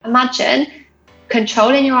imagine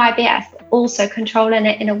controlling your IBS, also controlling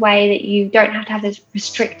it in a way that you don't have to have this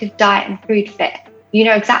restrictive diet and food fit. You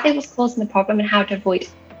know exactly what's causing the problem and how to avoid it.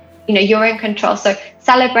 You know, you're in control. So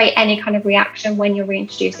celebrate any kind of reaction when you're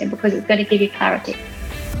reintroducing, because it's going to give you clarity.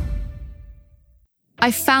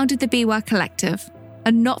 I founded the Be Well Collective,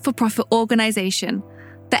 a not-for-profit organisation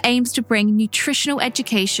that aims to bring nutritional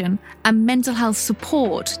education and mental health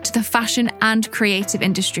support to the fashion and creative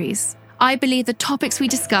industries. I believe the topics we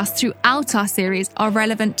discuss throughout our series are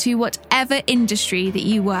relevant to whatever industry that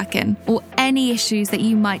you work in or any issues that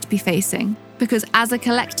you might be facing. Because as a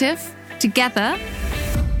collective, together,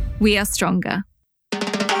 we are stronger.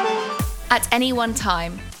 At any one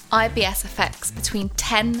time, IBS affects between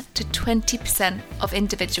 10 to 20% of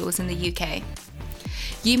individuals in the UK.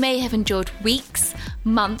 You may have endured weeks,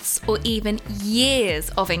 months, or even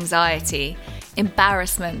years of anxiety,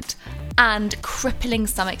 embarrassment, and crippling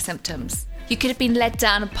stomach symptoms. You could have been led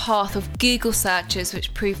down a path of Google searches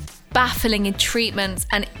which prove baffling in treatments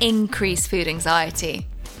and increase food anxiety.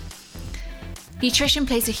 Nutrition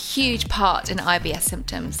plays a huge part in IBS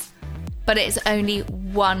symptoms, but it is only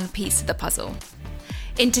one piece of the puzzle.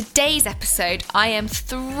 In today's episode, I am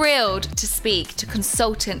thrilled to speak to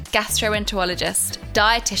consultant gastroenterologist,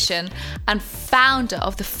 dietitian, and founder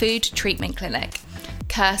of the Food Treatment Clinic,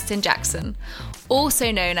 Kirsten Jackson,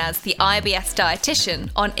 also known as the IBS dietitian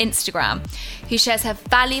on Instagram, who shares her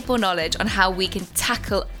valuable knowledge on how we can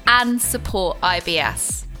tackle and support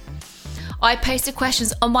IBS. I posted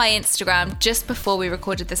questions on my Instagram just before we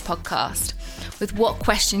recorded this podcast with what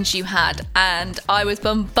questions you had, and I was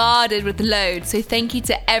bombarded with loads, so thank you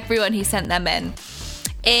to everyone who sent them in.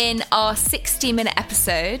 In our 60-minute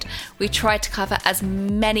episode, we tried to cover as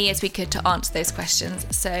many as we could to answer those questions,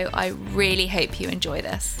 so I really hope you enjoy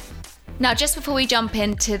this. Now, just before we jump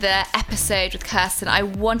into the episode with Kirsten, I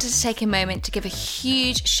wanted to take a moment to give a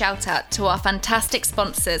huge shout out to our fantastic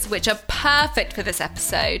sponsors, which are perfect for this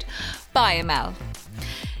episode, BioMel.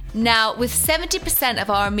 Now, with 70% of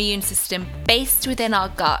our immune system based within our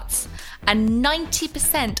guts and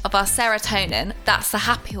 90% of our serotonin, that's the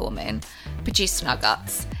happy hormone, produced in our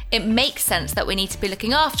guts, it makes sense that we need to be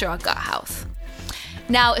looking after our gut health.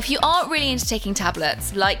 Now, if you aren't really into taking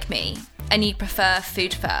tablets like me and you prefer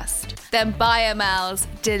food first, then BioMel's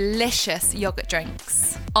delicious yogurt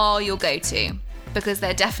drinks are your go-to, because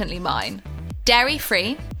they're definitely mine.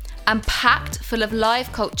 Dairy-free and packed full of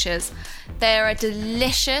live cultures, they are a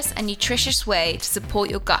delicious and nutritious way to support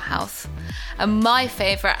your gut health. And my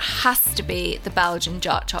favourite has to be the Belgian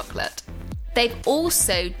dark chocolate. They've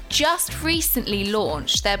also just recently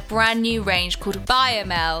launched their brand new range called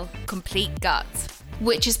BioMel Complete Gut,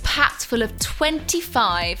 which is packed full of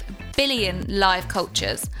 25 billion live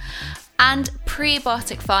cultures and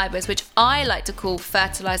prebiotic fibres, which I like to call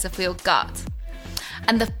fertiliser for your gut.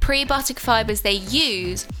 And the prebiotic fibres they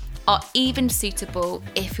use are even suitable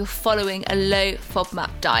if you're following a low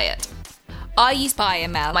FODMAP diet. I use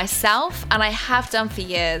BioMel myself, and I have done for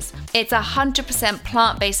years. It's 100%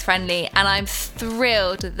 plant-based friendly, and I'm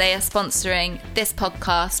thrilled that they are sponsoring this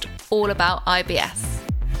podcast all about IBS.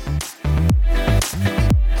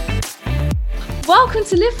 Welcome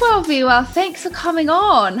to Live Well, Be Well. Thanks for coming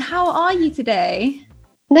on. How are you today?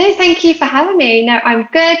 No, thank you for having me. No, I'm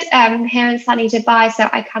good. Here in sunny Dubai, so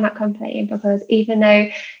I cannot complain, because even though,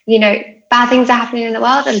 you know, bad things are happening in the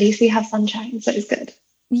world, at least we have sunshine, so it's good.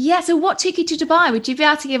 Yeah, so what took you to Dubai? Would you be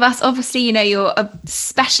able to give us, obviously, you know, you're a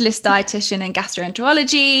specialist dietitian in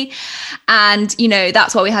gastroenterology, and, you know,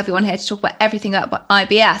 that's why we have you on here to talk about everything about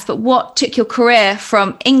IBS, but what took your career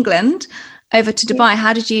from England over to Dubai?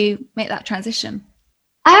 How did you make that transition?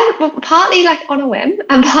 Well, partly like on a whim,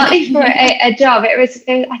 and partly for a job. It was,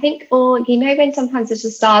 I think, or you know, when sometimes it's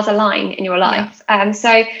the stars align in your life. Yeah.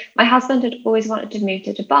 So my husband had always wanted to move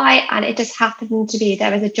to Dubai, and it just happened to be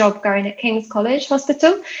there was a job going at King's College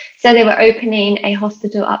Hospital. So they were opening a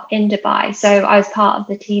hospital up in Dubai. So I was part of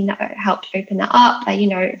the team that helped open that up. You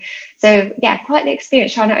know, so yeah, quite an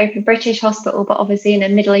experience trying to open a British hospital, but obviously in a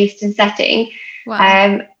Middle Eastern setting.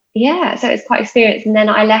 Wow. Yeah, so it's quite experienced. And then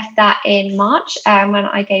I left that in March when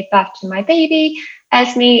I gave birth to my baby,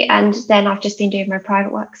 Esme, and then I've just been doing my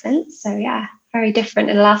private work since. So yeah, very different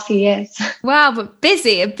in the last few years. Wow, but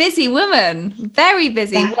a busy woman, very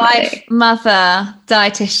busy. Definitely. Wife, mother,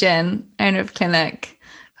 dietitian, owner of clinic.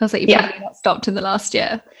 Feels like you've probably not stopped in the last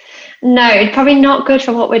year. No, it's probably not good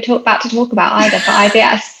for what we're about to talk about either for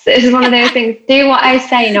IBS. It's one of those things, do what I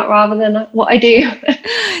say, not rather than what I do.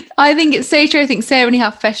 I think it's so true. I think so many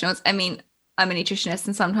health professionals, I mean, I'm a nutritionist,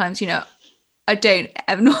 and sometimes, you know, I don't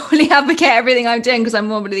normally advocate everything I'm doing, because I'm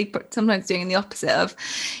normally sometimes doing the opposite of,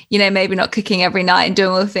 you know, maybe not cooking every night and doing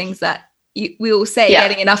all the things that we all say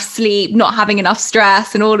getting enough sleep, not having enough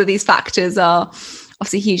stress, and all of these factors are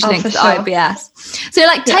obviously huge links to IBS. So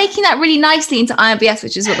like taking that really nicely into IBS,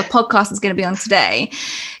 which is what the podcast is going to be on today,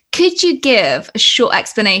 could you give a short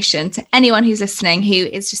explanation to anyone who's listening who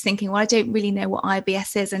is just thinking, well, I don't really know what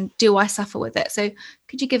IBS is and do I suffer with it? So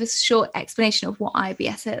could you give us a short explanation of what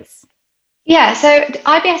IBS is? Yeah, so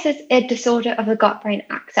IBS is a disorder of the gut-brain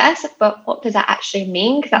axis, but what does that actually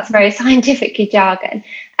mean? Because that's very scientifically jargon.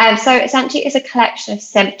 So essentially it's a collection of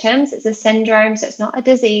symptoms. It's a syndrome, so it's not a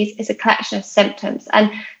disease, it's a collection of symptoms.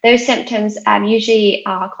 And those symptoms usually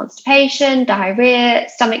are constipation, diarrhea,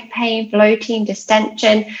 stomach pain, bloating,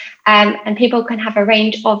 distension, and people can have a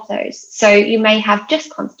range of those. So you may have just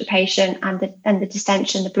constipation and the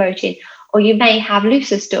distension, the bloating, or you may have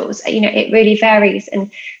looser stools. It really varies. And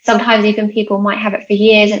sometimes even people might have it for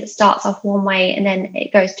years and it starts off one way and then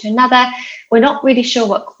it goes to another. We're not really sure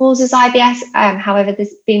what causes IBS. However,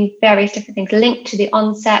 there's been various different things linked to the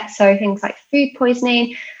onset. So things like food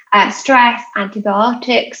poisoning, stress,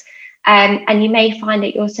 antibiotics. And you may find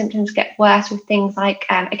that your symptoms get worse with things like,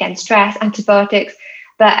 again, stress, antibiotics,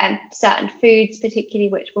 but certain foods particularly,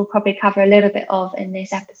 which we'll probably cover a little bit of in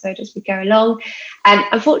this episode as we go along.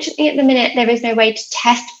 Unfortunately, at the minute, there is no way to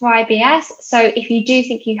test for IBS. So if you do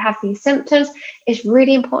think you have these symptoms, it's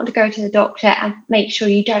really important to go to the doctor and make sure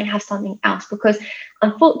you don't have something else, because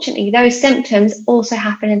unfortunately, those symptoms also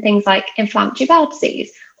happen in things like inflammatory bowel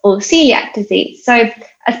disease or celiac disease. So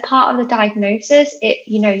as part of the diagnosis,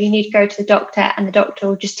 you need to go to the doctor, and the doctor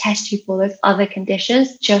will just test you for those other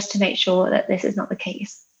conditions just to make sure that this is not the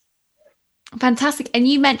case. Fantastic. And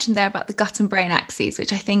you mentioned there about the gut and brain axes,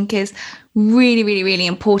 which I think is really, really, really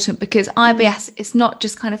important, because IBS is not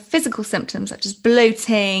just kind of physical symptoms such as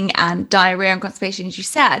bloating and diarrhea and constipation, as you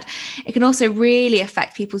said. It can also really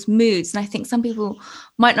affect people's moods. And I think some people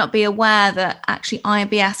might not be aware that actually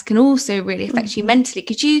IBS can also really affect you mentally.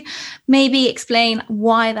 Could you maybe explain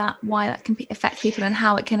why that can affect people and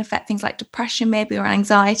how it can affect things like depression maybe, or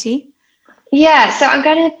anxiety? Yeah, so I'm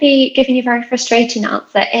going to be giving you a very frustrating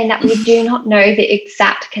answer in that we do not know the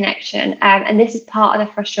exact connection. And this is part of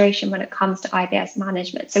the frustration when it comes to IBS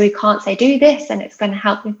management. So we can't say do this and it's going to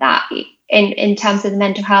help with that in terms of the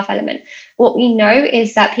mental health element. What we know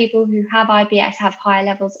is that people who have IBS have higher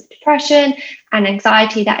levels of depression and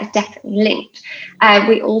anxiety. That is definitely linked.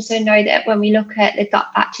 We also know that when we look at the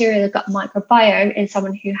gut bacteria, the gut microbiome in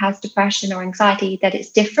someone who has depression or anxiety, that it's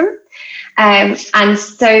different. And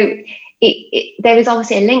so there is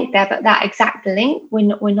obviously a link there, but that exact link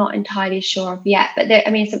we're not entirely sure of yet. But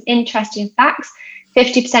some interesting facts.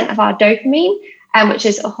 50% of our dopamine, which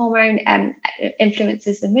is a hormone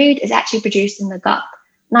influences the mood, is actually produced in the gut.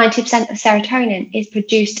 90% of serotonin is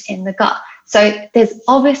produced in the gut. So there's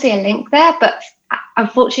obviously a link there, but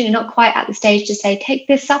unfortunately not quite at the stage to say, take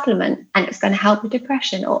this supplement and it's going to help with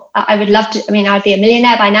depression. Or I would love to, I'd be a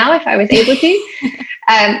millionaire by now if I was able to.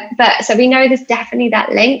 But so we know there's definitely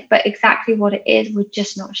that link, but exactly what it is, we're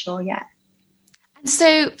just not sure yet.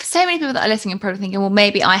 So for so many people that are listening and probably thinking, well,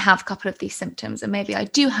 maybe I have a couple of these symptoms and maybe I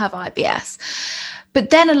do have IBS. But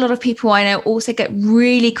then a lot of people I know also get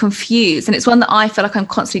really confused. And it's one that I feel like I'm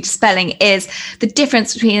constantly dispelling, is the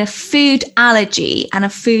difference between a food allergy and a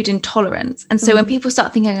food intolerance. And so when people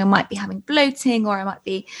start thinking I might be having bloating or I might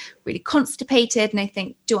be really constipated and they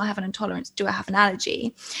think, do I have an intolerance? Do I have an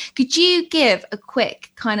allergy? Could you give a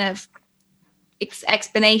quick kind of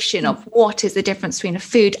explanation of what is the difference between a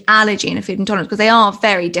food allergy and a food intolerance? Because they are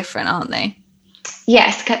very different, aren't they?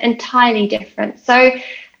 Yes, entirely different. So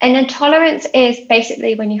an intolerance is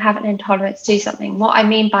basically when you have an intolerance to something. What I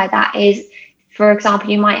mean by that is, for example,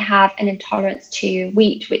 you might have an intolerance to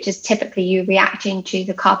wheat, which is typically you reacting to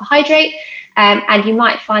the carbohydrate. And you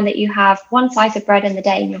might find that you have one slice of bread in the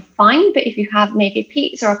day and you're fine. But if you have maybe a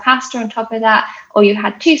pizza or a pasta on top of that, or you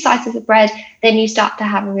had 2 slices of bread, then you start to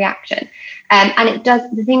have a reaction. And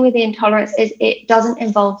the thing with the intolerance is it doesn't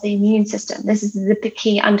involve the immune system. This is the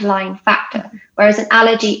key underlying factor. Whereas an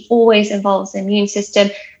allergy always involves the immune system.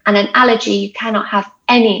 And an allergy, you cannot have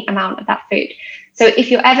any amount of that food. So if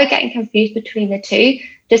you're ever getting confused between the two,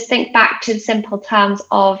 just think back to the simple terms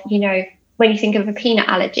of, when you think of a peanut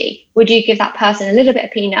allergy, would you give that person a little bit of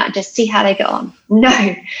peanut and just see how they get on?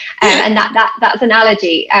 No. And that's an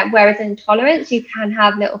allergy. Whereas an intolerance, you can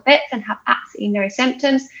have little bits and have absolutely no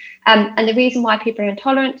symptoms. And the reason why people are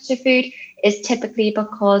intolerant to food is typically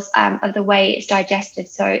because of the way it's digested.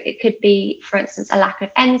 So it could be, for instance, a lack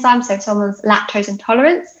of enzymes. So if someone's lactose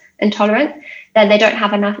intolerant, then they don't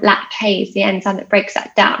have enough lactase, the enzyme that breaks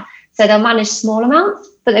that down. So they'll manage small amounts,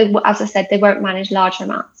 but as I said, they won't manage larger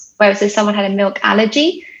amounts. Whereas if someone had a milk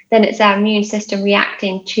allergy, then it's their immune system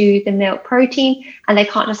reacting to the milk protein, and they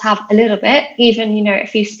can't just have a little bit. Even, a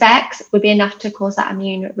few specks would be enough to cause that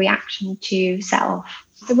immune reaction to set off.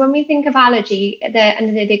 So when we think of allergy,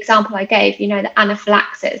 the example I gave, the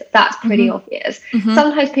anaphylaxis, that's pretty obvious.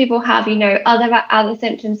 Sometimes people have, other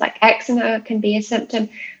symptoms like eczema can be a symptom,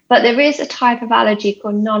 but there is a type of allergy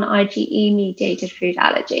called non-IgE mediated food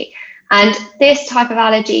allergy. And this type of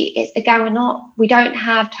allergy is, again, we don't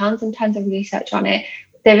have tons and tons of research on it.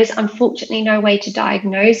 There is unfortunately no way to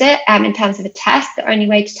diagnose it in terms of a test. The only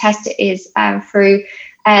way to test it is through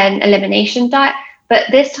an elimination diet. But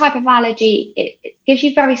this type of allergy, it gives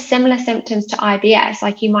you very similar symptoms to IBS,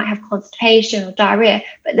 like you might have constipation or diarrhea,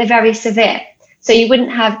 but they're very severe. So you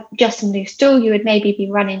wouldn't have just a loose stool, you would maybe be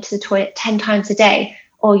running to the toilet 10 times a day,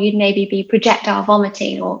 or you'd maybe be projectile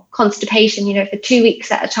vomiting or constipation, for 2 weeks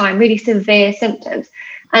at a time, really severe symptoms.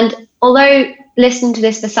 And although listening to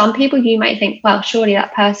this for some people, you might think, well, surely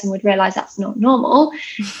that person would realize that's not normal.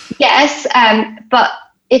 Yes, but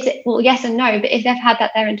yes and no. But if they've had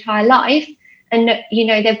that their entire life, and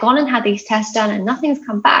they've gone and had these tests done and nothing's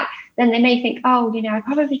come back, then they may think, oh, I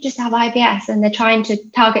probably just have IBS, and they're trying to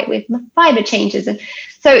target with fiber changes. And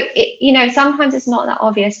so, sometimes it's not that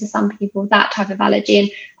obvious for some people, that type of allergy. And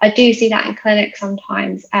I do see that in clinics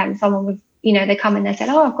sometimes. Someone would, they come in, they said,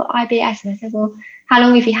 oh, I've got IBS. And I said, well, how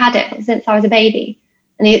long have you had it? Since I was a baby.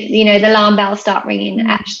 And, the alarm bells start ringing.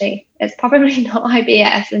 Actually, it's probably not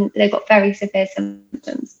IBS, and they've got very severe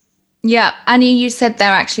symptoms. Yeah, and you said there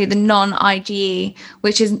actually the non-IgE,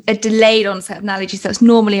 which is a delayed onset of an allergy, so it's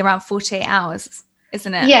normally around 48 hours,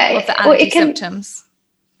 isn't it? Yeah, of the allergy symptoms.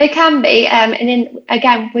 It can be, and then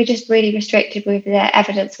again, we're just really restricted with the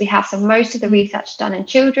evidence we have. So most of the research is done in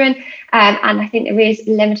children, and I think there is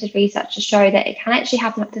limited research to show that it can actually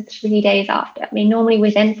happen up to 3 days after. I mean, normally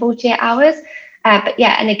within 48 hours, but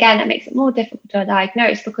yeah, and again, it makes it more difficult to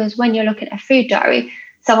diagnose, because when you're looking at a food diary,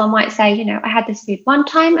 someone might say, I had this food one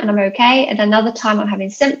time and I'm okay, and another time I'm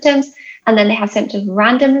having symptoms, and then they have symptoms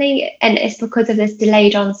randomly, and it's because of this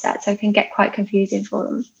delayed onset, so it can get quite confusing for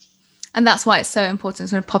them. And that's why it's so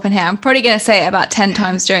important to pop in here. I'm probably going to say it about 10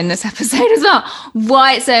 times during this episode as well,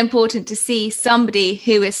 why it's so important to see somebody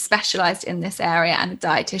who is specialized in this area and a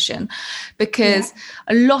dietitian, because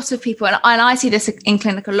a lot of people, and I see this in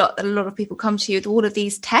clinic a lot, that a lot of people come to you with all of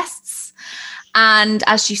these tests. And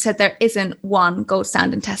as you said, there isn't one gold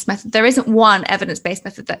standard test method. There isn't one evidence-based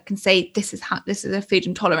method that can say this is a food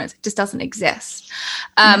intolerance. It just doesn't exist.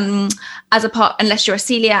 Unless you're a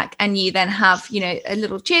celiac and you then have, a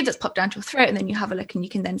little tube that's popped down to your throat, and then you have a look and you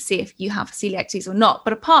can then see if you have celiac disease or not.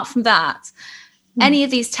 But apart from that, any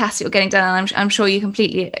of these tests that you're getting done, and I'm sure you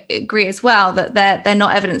completely agree as well, that they're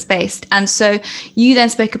not evidence-based. And so you then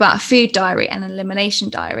spoke about a food diary and an elimination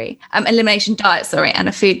diet, and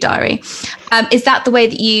a food diary. Is that the way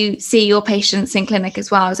that you see your patients in clinic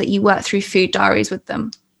as well, is that you work through food diaries with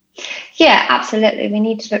them? Yeah, absolutely. We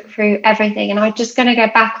need to look through everything. And I'm just going to go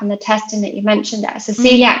back on the testing that you mentioned there. So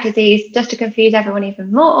celiac disease, just to confuse everyone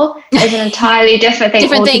even more, is an entirely different thing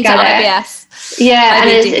altogether. Thing to IBS. Yeah, and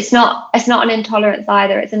it's not an intolerance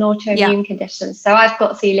either. It's an autoimmune condition. So I've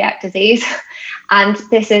got celiac disease, and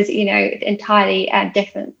this is, entirely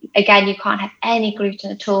different. Again, you can't have any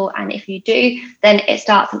gluten at all, and if you do, then it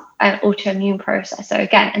starts an autoimmune process. So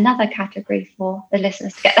again, another category for the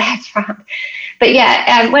listeners to get their heads around. But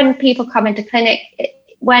yeah, when people come into clinic,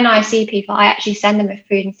 when I see people, I actually send them a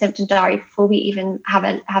food and symptom diary before we even have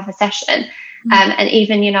a session. And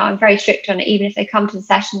even, I'm very strict on it. Even if they come to the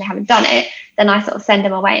session, they haven't done it, then I sort of send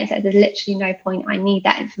them away and say, there's literally no point. I need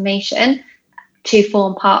that information to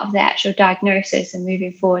form part of the actual diagnosis and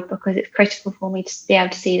moving forward, because it's critical for me to be able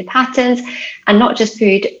to see the patterns, and not just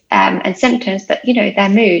food and symptoms, but, their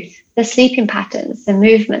mood, the sleeping patterns, the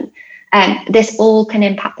movement. This all can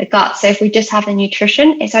impact the gut. So if we just have the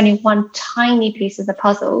nutrition, it's only one tiny piece of the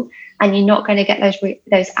puzzle, and you're not going to get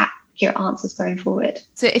those accurate answers going forward.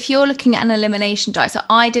 So if you're looking at an elimination diet, so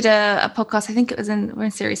I did a podcast, I think we're in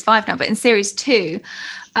series 5 now, but in series 2,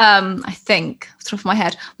 I think, off the top of my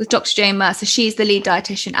head, with Dr. Jane Mercer. She's the lead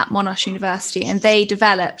dietitian at Monash University, and they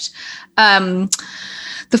developed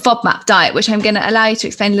the FODMAP diet, which I'm going to allow you to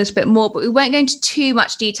explain a little bit more, but we won't go into too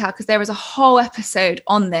much detail because there is a whole episode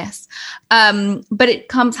on this. But it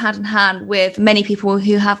comes hand in hand with many people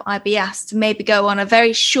who have IBS to maybe go on a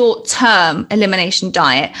very short-term elimination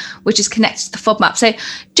diet, which is connected to the FODMAP. So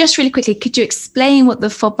just really quickly, could you explain what the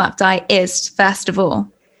FODMAP diet is, first of all?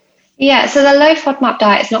 Yeah, so the low FODMAP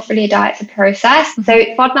diet is not really a diet, it's a process. So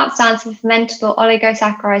FODMAP stands for fermentable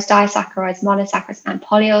oligosaccharides, disaccharides, monosaccharides, and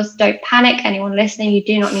polyols. Don't panic, anyone listening, you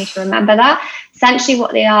do not need to remember that. Essentially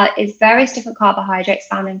what they are is various different carbohydrates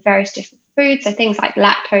found in various different food, so things like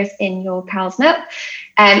lactose in your cow's milk.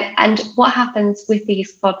 And what happens with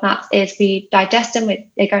these FODMAPs is we digest them,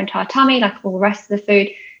 they go into our tummy like all the rest of the food,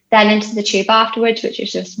 then into the tube afterwards, which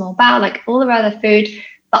is a small bowel like all the other food.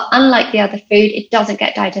 But unlike the other food, it doesn't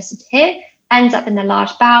get digested here, ends up in the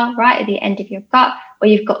large bowel, right at the end of your gut, where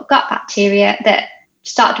you've got gut bacteria that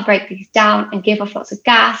start to break these down and give off lots of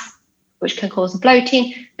gas, which can cause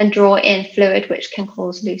bloating, and draw in fluid, which can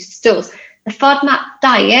cause loose stools. The FODMAP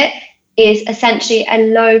diet is essentially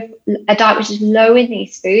a diet which is low in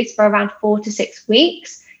these foods for around 4 to 6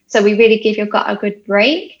 weeks. So we really give your gut a good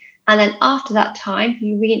break. And then after that time,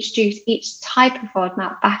 you reintroduce each type of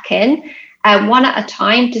FODMAP back in, one at a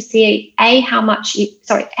time, to see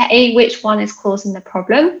which one is causing the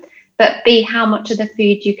problem, but B, how much of the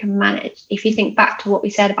food you can manage. If you think back to what we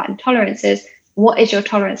said about intolerances, what is your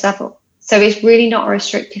tolerance level? So it's really not a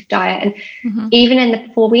restrictive diet. And even in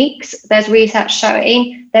the 4 weeks, there's research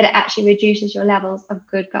showing that it actually reduces your levels of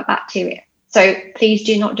good gut bacteria. So please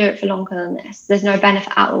do not do it for longer than this. There's no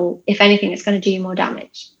benefit at all. If anything, it's going to do you more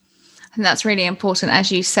damage. And that's really important,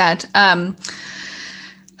 as you said,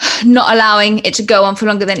 not allowing it to go on for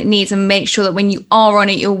longer than it needs, and make sure that when you are on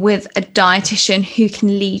it, you're with a dietitian who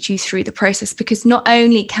can lead you through the process, because not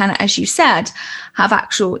only can, as you said, have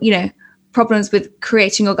actual, problems with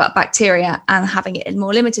creating your gut bacteria and having it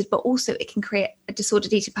more limited, but also it can create a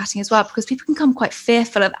disordered eating pattern as well, because people can become quite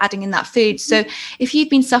fearful of adding in that food. So if you've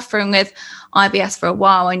been suffering with IBS for a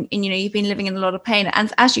while and you've been living in a lot of pain,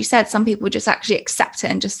 and as you said, some people just actually accept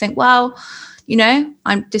it and just think, well,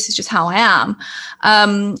 this is just how I am.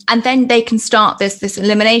 And then they can start this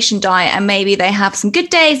elimination diet, and maybe they have some good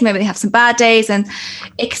days, maybe they have some bad days, and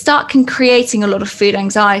it can creating a lot of food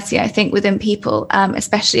anxiety, I think, within people,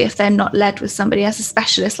 especially if they're not led with somebody as a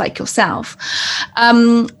specialist like yourself.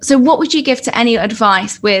 So what would you give to any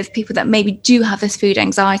advice with people that maybe do have this food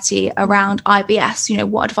anxiety around IBS?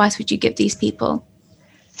 What advice would you give these people?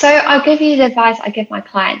 So I'll give you the advice I give my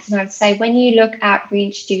clients, and I would say, when you look at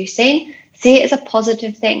reintroducing, see it as a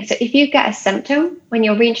positive thing. So if you get a symptom when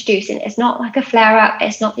you're reintroducing, it's not like a flare up.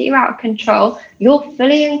 It's not that you're out of control. You're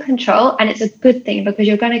fully in control, and it's a good thing, because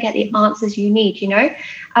you're going to get the answers you need.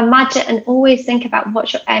 Imagine and always think about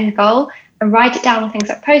what's your end goal, and write it down on things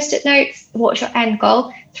like Post-it notes. What's your end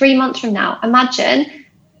goal 3 months from now? Imagine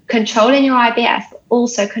controlling your IBS, but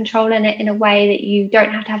also controlling it in a way that you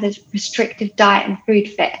don't have to have this restrictive diet and food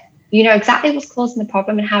fit. You know exactly what's causing the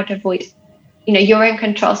problem and how to avoid it. You're in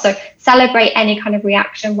control. So celebrate any kind of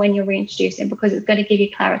reaction when you're reintroducing, because it's going to give you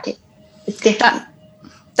clarity. It's different.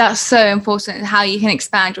 That's so important, how you can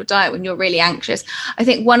expand your diet when you're really anxious. I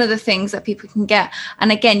think one of the things that people can get,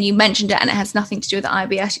 and again, you mentioned it, and it has nothing to do with the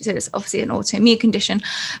IBS. You said it's obviously an autoimmune condition,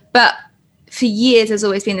 but for years, there's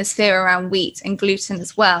always been this fear around wheat and gluten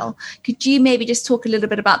as well. Could you maybe just talk a little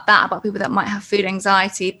bit about that, about people that might have food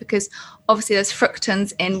anxiety? Because obviously there's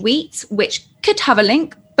fructans in wheat, which could have a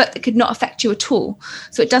link, but it could not affect you at all.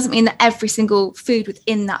 So it doesn't mean that every single food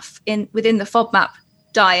within the FODMAP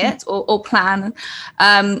diet or plan,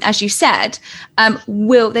 as you said,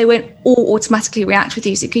 they won't all automatically react with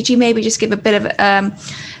you. So could you maybe just give a bit of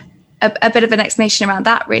a bit of an explanation around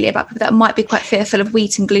that, really, about people that might be quite fearful of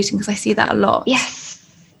wheat and gluten, because I see that a lot. Yes.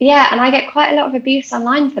 Yeah, and I get quite a lot of abuse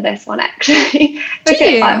online for this one, actually.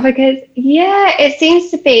 because it seems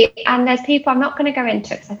to be, and there's people, I'm not going to go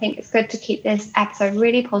into it because I think it's good to keep this episode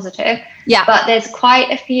really positive. Yeah. But there's quite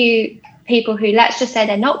a few people who, let's just say,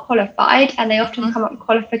 they're not qualified, and they often come up with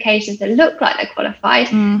qualifications that look like they're qualified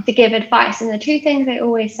to give advice. And the two things they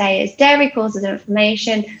always say is dairy causes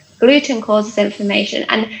inflammation, gluten causes inflammation.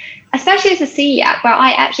 And especially as a celiac, where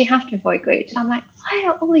I actually have to avoid gluten, I'm like, why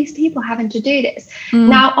are all these people having to do this?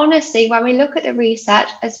 Now, honestly, when we look at the research,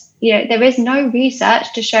 there is no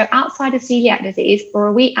research to show outside of celiac disease or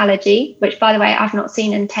a wheat allergy, which, by the way, I've not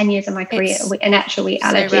seen in 10 years of my career, an actual wheat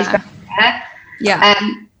allergy. Is very rare. Yeah.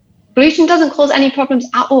 Gluten doesn't cause any problems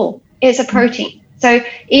at all. It's a protein. So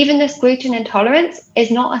even this gluten intolerance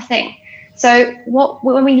is not a thing. So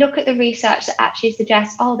when we look at the research that actually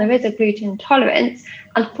suggests, there is a gluten intolerance,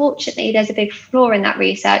 unfortunately, there's a big flaw in that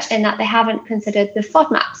research, in that they haven't considered the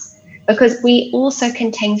FODMAPs, because we also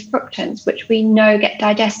contain fructans, which we know get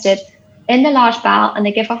digested in the large bowel, and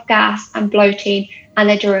they give off gas and bloating, and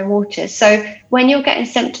they're drawing waters. So when you're getting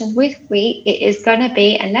symptoms with wheat, it is going to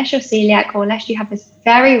be, unless you're celiac or unless you have this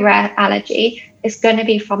very rare allergy, it's going to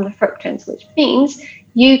be from the fructans, which means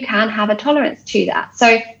you can have a tolerance to that.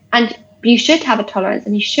 So, and you should have a tolerance,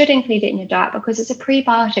 and you should include it in your diet, because it's a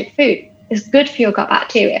prebiotic food. It's good for your gut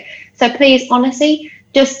bacteria. So please, honestly,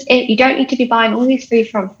 you don't need to be buying all these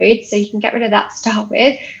free-from foods, so you can get rid of that to start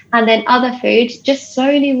with, and then other foods, just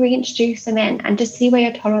slowly reintroduce them in and just see where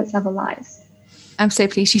your tolerance level lies. I'm so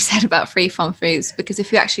pleased you said about free-from foods, because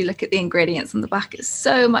if you actually look at the ingredients on the back, it's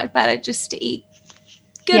so much better just to eat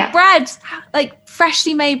good bread, like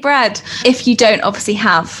freshly made bread, if you don't obviously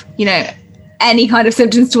have, any kind of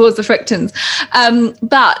symptoms towards the fructans.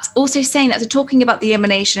 But also saying that, so talking about the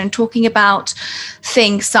elimination and talking about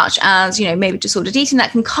things such as, maybe disordered eating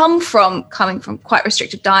that can coming from quite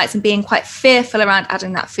restrictive diets and being quite fearful around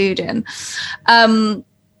adding that food in.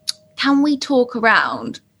 Can we talk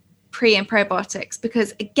around pre and probiotics?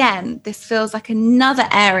 Because again, this feels like another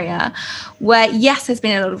area where, yes, there's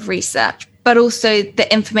been a lot of research, but also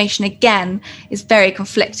the information, again, is very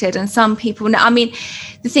conflicted. And some people know,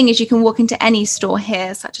 the thing is, you can walk into any store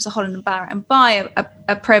here, such as a Holland & Barrett, and buy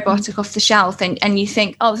a probiotic off the shelf, and you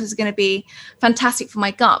think, oh, this is going to be fantastic for my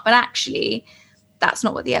gut. But actually, that's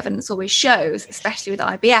not what the evidence always shows, especially with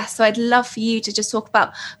IBS. So I'd love for you to just talk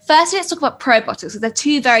about, firstly, let's talk about probiotics, because they're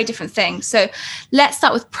two very different things. So let's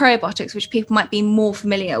start with probiotics, which people might be more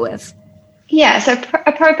familiar with. Yeah, so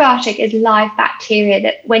a probiotic is live bacteria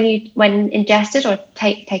that when ingested or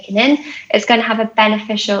taken in, it's going to have a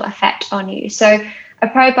beneficial effect on you. So a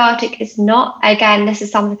probiotic is not, again, this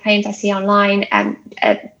is some of the claims I see online,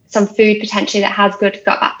 some food potentially that has good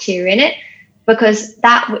gut bacteria in it, because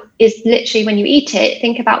that is literally, when you eat it,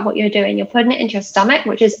 think about what you're doing. You're putting it into your stomach,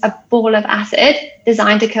 which is a ball of acid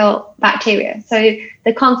designed to kill bacteria. So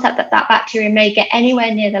the concept that bacteria may get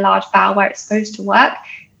anywhere near the large bowel where it's supposed to work,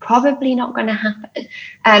 probably not going to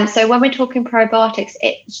happen. So when we're talking probiotics,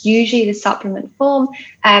 it's usually the supplement form.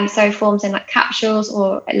 So forms in like capsules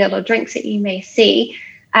or little drinks that you may see.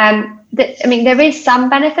 There is some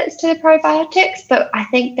benefits to the probiotics, but I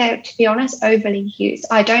think they're, to be honest, overly used.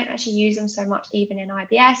 I don't actually use them so much even in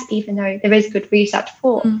IBS, even though there is good research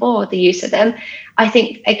for the use of them. I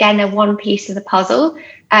think, again, they're one piece of the puzzle.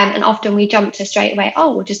 And often we jump to straight away,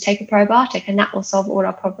 oh, we'll just take a probiotic and that will solve all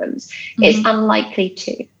our problems. It's unlikely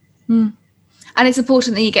to. And it's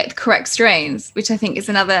important that you get the correct strains, which I think is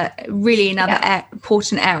another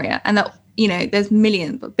important area. And that, there's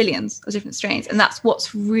millions, but billions of different strains. And that's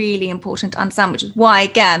what's really important to understand, which is why,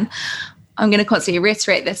 again, I'm going to constantly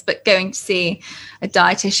reiterate this, but going to see a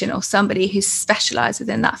dietitian or somebody who's specialised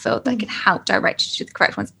within that field that can help direct you to the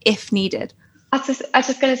correct ones if needed. I was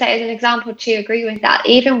just going to say, as an example, to agree with that,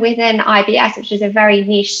 even within IBS, which is a very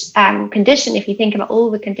niche condition, if you think about all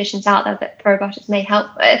the conditions out there that probiotics may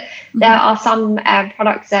help with, there are some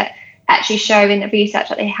products that actually show in the research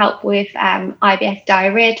that they help with IBS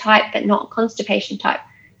diarrhea type, but not constipation type.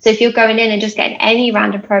 So if you're going in and just getting any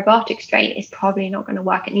random probiotic strain, it's probably not going to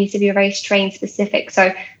work. It needs to be a very strain specific.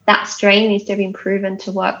 So that strain needs to be proven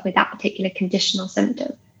to work with that particular condition or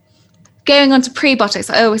symptom. Going on to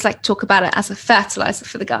prebiotics, I always like to talk about it as a fertilizer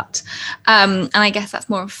for the gut. And I guess that's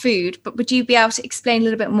more of food, but would you be able to explain a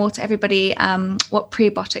little bit more to everybody what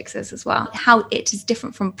prebiotics is as well, how it is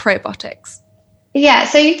different from probiotics? Yeah,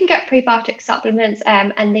 so you can get prebiotic supplements,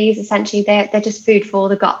 and these essentially, they're just food for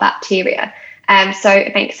the gut bacteria. So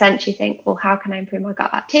it makes sense. You think, well, how can I improve my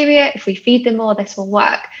gut bacteria? If we feed them more, this will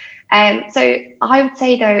work. So I would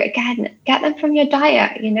say, though, again, get them from your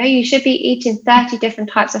diet. You should be eating 30 different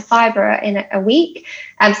types of fiber in a week,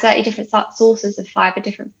 30 different sources of fiber,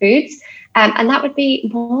 different foods. And that would be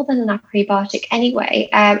more than enough prebiotic anyway.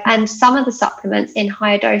 And some of the supplements in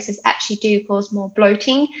higher doses actually do cause more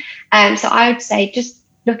bloating. So I would say just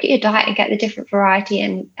look at your diet and get the different variety,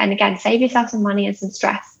 and again, save yourself some money and some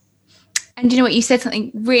stress. And you know what, you said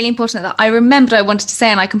something really important that I remembered I wanted to say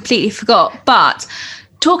and I completely forgot. But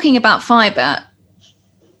talking about fiber,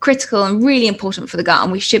 critical and really important for the gut,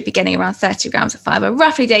 and we should be getting around 30 grams of fiber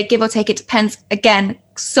roughly a day, give or take. It depends, again,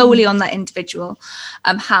 solely on that individual,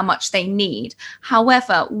 how much they need.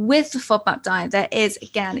 However, with the FODMAP diet, there is,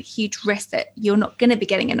 again, a huge risk that you're not going to be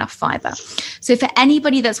getting enough fiber. So for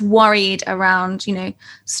anybody that's worried around,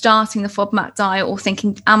 starting the FODMAP diet or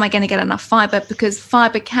thinking, am I going to get enough fiber? Because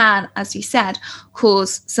fiber can, as you said,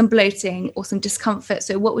 cause some bloating or some discomfort.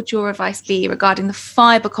 So what would your advice be regarding the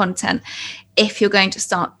fiber content if you're going to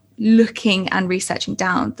start looking and researching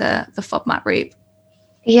down the FODMAP route?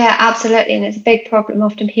 Yeah, absolutely. And it's a big problem.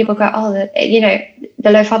 Often people go, oh,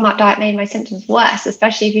 the low FODMAP diet made my symptoms worse,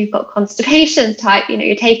 especially if you've got constipation type,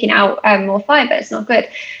 you're taking out more fiber. It's not good.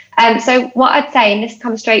 So what I'd say, and this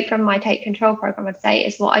comes straight from my Take Control program, I'd say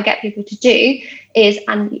is what I get people to do is,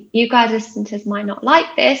 and you guys listeners might not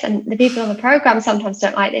like this, and the people on the program sometimes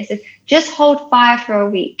don't like this, is just hold fire for a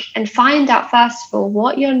week and find out, first of all,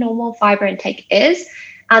 what your normal fiber intake is,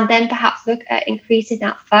 and then perhaps look at increasing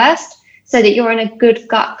that first. so that you're in a good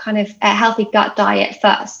gut, kind of a healthy gut diet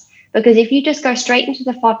first. Because if you just go straight into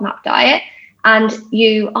the FODMAP diet and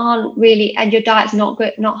you aren't really, and your diet's not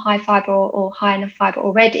good, not high fiber or high enough fiber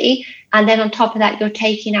already, and then on top of that, you're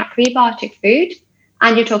taking out prebiotic food,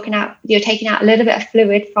 and you're taking out a little bit of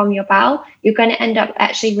fluid from your bowel, you're going to end up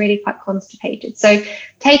actually really quite constipated. So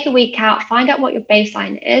take a week out, find out what your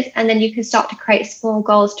baseline is, and then you can start to create small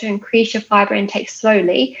goals to increase your fiber intake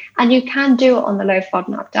slowly. And you can do it on the low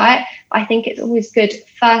FODMAP diet. But I think it's always good,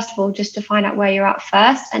 first of all, just to find out where you're at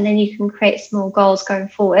first, and then you can create small goals going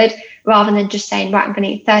forward, rather than just saying, right, I'm going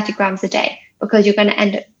to eat 30 grams a day, because you're going to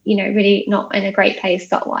end up, really not in a great place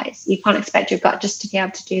gut-wise. You can't expect your gut just to be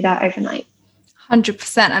able to do that overnight.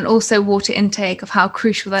 100%. And also water intake, of how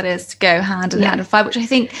crucial that is to go hand in hand with fiber, which I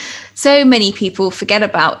think so many people forget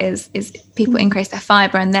about, is people increase their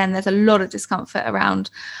fiber and then there's a lot of discomfort around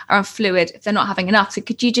fluid if they're not having enough. So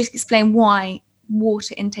could you just explain why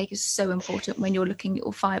water intake is so important when you're looking at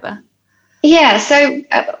your fiber? Yeah, so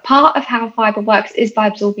part of how fiber works is by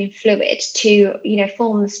absorbing fluid to,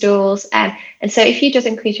 form the stools. And so if you just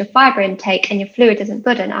increase your fiber intake and your fluid isn't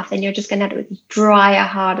good enough, then you're just going to end up with drier,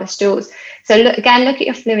 harder stools. So look at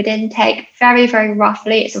your fluid intake. Very, very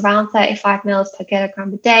roughly, it's around 35 mils per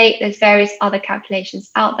kilogram a day. There's various other calculations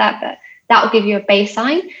out there, but that will give you a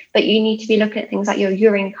baseline. But you need to be looking at things like your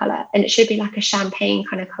urine color, and it should be like a champagne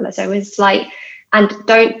kind of color. So it's light. And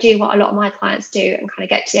don't do what a lot of my clients do and kind of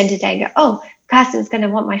get to the end of the day and go, oh, Kirsten's going to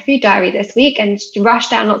want my food diary this week, and you rush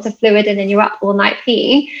down lots of fluid and then you're up all night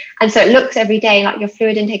peeing. And so it looks every day like your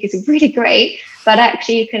fluid intake is really great, but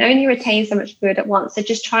actually you can only retain so much fluid at once. So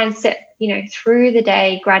just try and sit, through the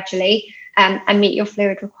day gradually and meet your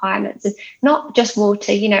fluid requirements. And not just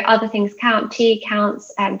water, other things count, tea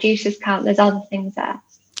counts, juices count, there's other things there.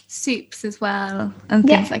 Soups as well and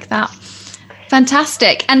things like that.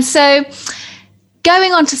 Fantastic. And so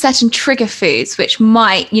going on to certain trigger foods, which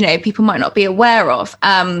people might not be aware of,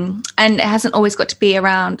 and it hasn't always got to be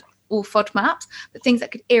around all FODMAPs, but things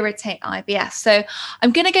that could irritate IBS. So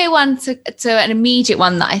I'm going to go on to an immediate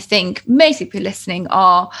one that I think most people listening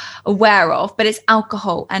are aware of, but it's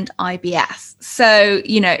alcohol and IBS. So,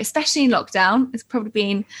 especially in lockdown, it's probably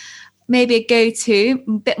been maybe a go-to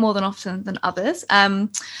a bit more than often than others.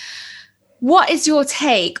 What is your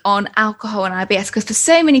take on alcohol and IBS? Because for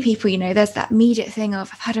so many people, there's that immediate thing of,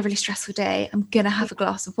 I've had a really stressful day, I'm going to have a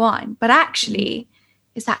glass of wine. But actually,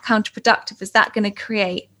 is that counterproductive? Is that going to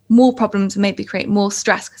create more problems and maybe create more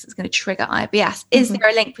stress because it's going to trigger IBS? Is there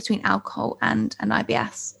a link between alcohol and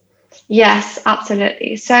IBS? Yes,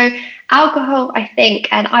 absolutely. So alcohol, I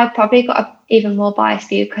think, and I've probably got an even more biased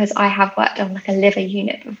view because I have worked on like a liver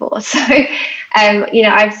unit before. So,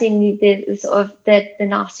 I've seen the sort of the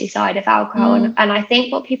nasty side of alcohol. And I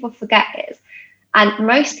think what people forget is, and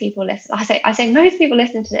most people listen, I say most people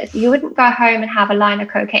listen to this, you wouldn't go home and have a line of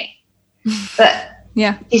cocaine. But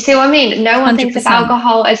yeah, you see what I mean? No one 100%. Thinks of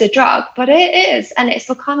alcohol as a drug, but it is. And it's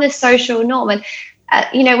become a social norm. And,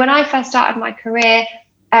 when I first started my career,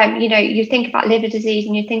 you think about liver disease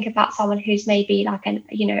and you think about someone who's maybe like an,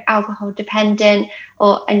 alcohol dependent,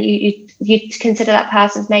 and you consider that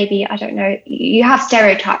person's maybe, I don't know, you have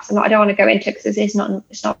stereotypes. I don't want to go into it because it's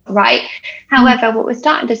not right. However, what we're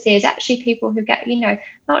starting to see is actually people who get,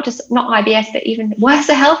 not IBS, but even worse,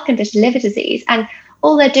 a health condition, liver disease. And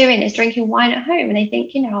all they're doing is drinking wine at home, and they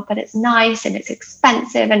think, but it's nice and it's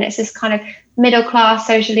expensive and it's this kind of middle class,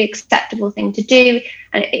 socially acceptable thing to do.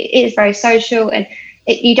 And it is very social, and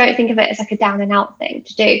you don't think of it as like a down and out thing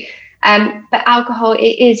to do. But alcohol, it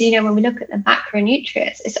is, when we look at the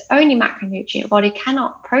macronutrients, it's the only macronutrient your body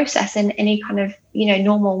cannot process in any kind of,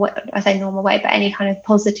 normal way, I say normal way, but any kind of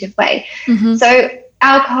positive way. So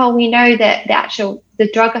alcohol, we know that the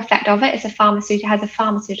drug effect of it has a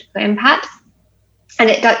pharmaceutical impact. And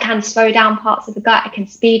it can slow down parts of the gut. It can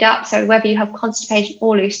speed up. So whether you have constipation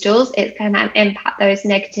or loose stools, it's going to impact those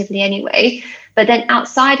negatively anyway. But then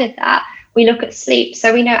outside of that, we look at sleep.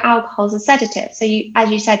 So we know alcohol is a sedative. So as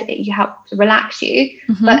you said, you help to relax you,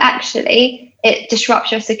 but actually it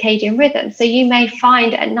disrupts your circadian rhythm. So you may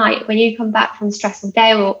find at night when you come back from a stressful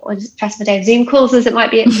day or stressful day of Zoom calls, as it might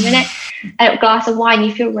be at the minute, a glass of wine,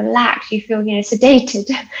 you feel relaxed, you feel, sedated,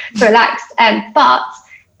 relaxed. But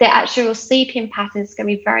the actual sleeping pattern is going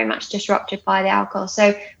to be very much disrupted by the alcohol.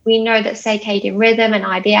 So we know that circadian rhythm and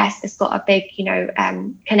IBS has got a big,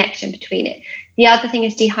 connection between it. The other thing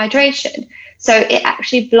is dehydration. So it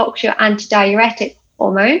actually blocks your antidiuretic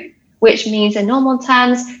hormone, which means in normal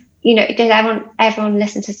terms, does everyone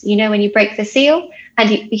listen to, when you break the seal and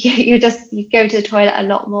you go to the toilet a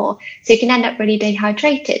lot more. So you can end up really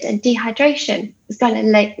dehydrated, and dehydration is going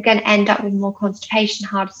to end up with more constipation,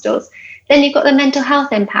 harder stools. Then you've got the mental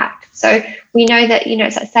health impact. So we know that,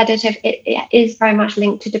 it's a sedative, it is very much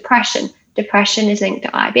linked to depression. Depression is linked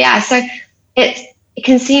to IBS. So it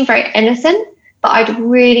can seem very innocent, but I'd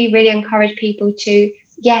really, really encourage people to,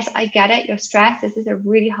 yes, I get it. You're stressed. This is a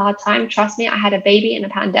really hard time. Trust me, I had a baby in a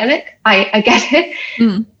pandemic. I get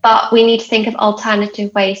it. But we need to think of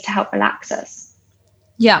alternative ways to help relax us.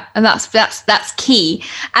 Yeah, and that's key.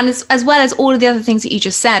 And as well as all of the other things that you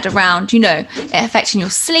just said around, it affecting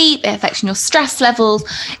your sleep, it affecting your stress levels.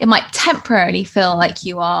 It might temporarily feel like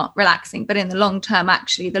you are relaxing, but in the long term,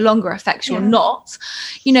 actually, the longer effects you're not.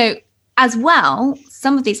 As well,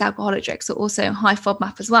 some of these alcoholic drinks are also high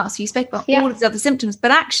FODMAP as well. So you spoke about all of the other symptoms,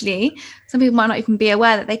 but actually, some people might not even be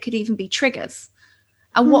aware that they could even be triggers.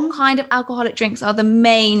 And what kind of alcoholic drinks are the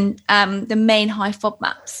main high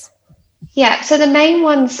FODMAPs? Yeah, so the main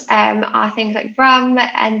ones are things like rum,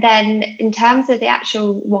 and then in terms of the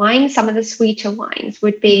actual wine, some of the sweeter wines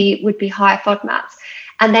would be higher FODMAPs.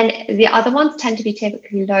 And then the other ones tend to be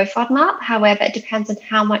typically low FODMAP. However, it depends on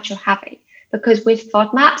how much you're having. Because with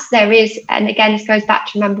FODMAPs, there is, and again, this goes back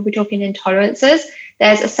to, remember, we're talking intolerances.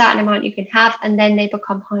 There's a certain amount you can have, and then they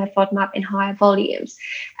become higher FODMAP in higher volumes.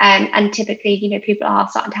 And typically, people are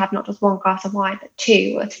starting to have not just one glass of wine, but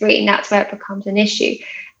 2 or 3, and that's where it becomes an issue.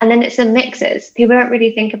 And then it's the mixes. People don't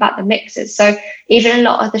really think about the mixes. So even a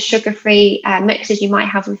lot of the sugar-free mixes you might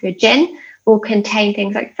have with your gin will contain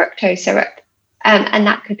things like fructose syrup, and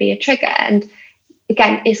that could be a trigger. And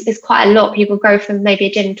again, it's quite a lot. People go from maybe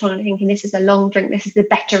a gin intolerant thinking this is a long drink, this is the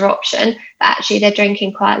better option, but actually they're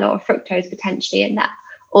drinking quite a lot of fructose potentially in that,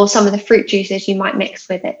 or some of the fruit juices you might mix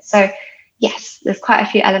with it. So yes, there's quite a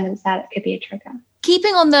few elements there that could be a trigger.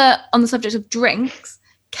 Keeping on the subject of drinks,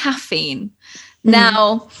 caffeine.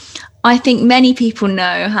 Now, I think many people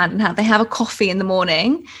know hand in hand, they have a coffee in the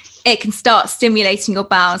morning. It can start stimulating your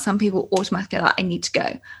bowel. Some people automatically are like, I need to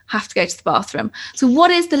go, have to go to the bathroom. So what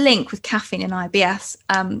is the link with caffeine and IBS?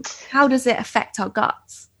 How does it affect our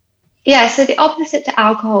guts? Yeah, so the opposite to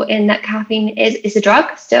alcohol in that caffeine is a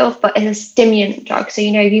drug still, but it's a stimulant drug. So,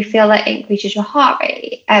 you feel that it increases your heart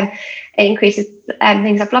rate, it increases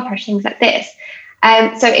things like blood pressure, things like this.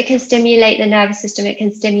 So it can stimulate the nervous system. It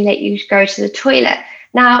can stimulate you to go to the toilet.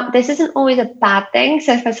 Now, this isn't always a bad thing.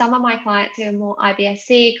 So for some of my clients who are more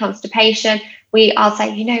IBS-C, constipation, I'll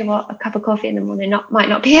say, a cup of coffee in the morning might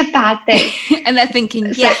not be a bad thing. And they're thinking,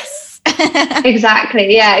 yes.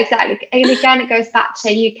 Exactly. Yeah, exactly. And again, it goes back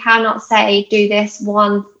to, you cannot say, do this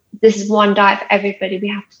is one diet for everybody. We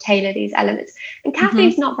have to tailor these elements. And caffeine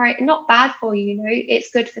is not bad for you.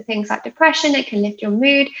 It's good for things like depression. It can lift your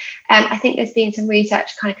mood. I think there's been some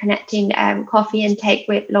research kind of connecting coffee intake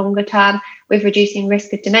with longer term with reducing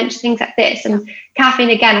risk of dementia, things like this. And caffeine,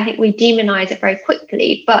 again, I think we demonize it very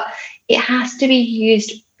quickly, but it has to be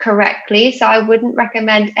used correctly. So I wouldn't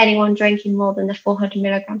recommend anyone drinking more than the 400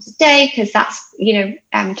 milligrams a day, because that's, in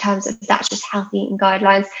terms of, that's just healthy eating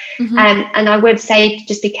guidelines. And I would say to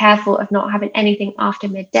just be careful of not having anything after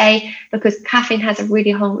midday, because caffeine has a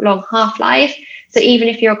really long half-life. So even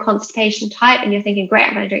if you're a constipation type and you're thinking, great,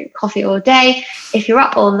 I'm going to drink coffee all day, if you're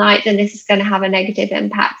up all night, then this is going to have a negative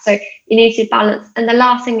impact. So you need to balance. And the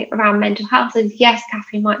last thing around mental health is, yes,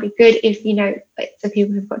 caffeine might be good if, for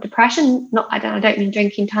people who've got depression. I don't mean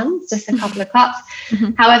drinking tons, just a couple of cups.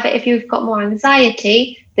 However, if you've got more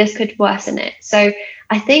anxiety, this could worsen it. So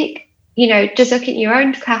I think, just looking at your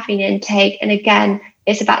own caffeine intake, and again,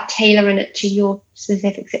 it's about tailoring it to your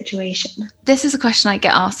specific situation. This is a question I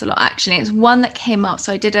get asked a lot, actually. It's one that came up.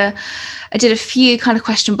 So I did a few kind of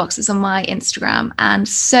question boxes on my Instagram, and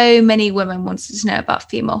so many women wanted to know about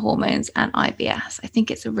female hormones and IBS. I think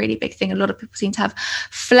it's a really big thing. A lot of people seem to have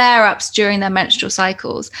flare-ups during their menstrual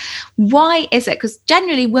cycles. Why is it? Because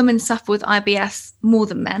generally women suffer with IBS more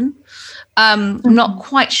than men. I'm not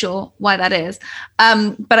quite sure why that is,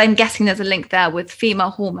 but I'm guessing there's a link there with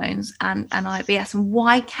female hormones and IBS. And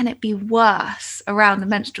why can it be worse around the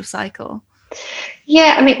menstrual cycle?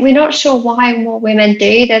 Yeah, I mean, we're not sure why more women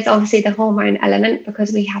do. There's obviously the hormone element,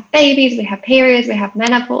 because we have babies, we have periods, we have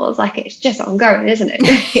menopause. Like, it's just ongoing, isn't it?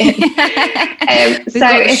 So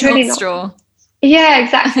it's really not. Straw. Yeah,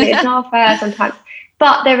 exactly. It's not fair sometimes.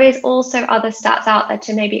 But there is also other stats out there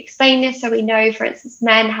to maybe explain this. So we know, for instance,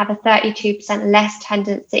 men have a 32% less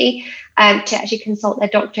tendency to actually consult their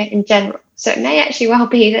doctor in general. So it may actually well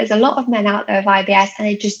be there's a lot of men out there with IBS and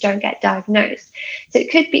they just don't get diagnosed. So it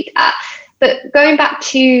could be that. But going back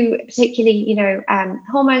to particularly,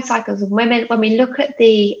 hormone cycles in women, when we look at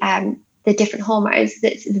the the different hormones.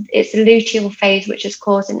 It's the luteal phase which is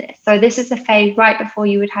causing this. So this is the phase right before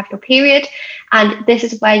you would have your period, and this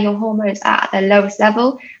is where your hormones are at their lowest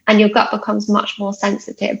level and your gut becomes much more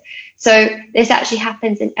sensitive. So this actually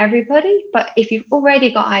happens in everybody, but if you've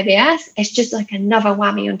already got IBS, it's just like another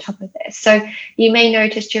whammy on top of this. So you may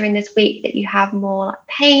notice during this week that you have more like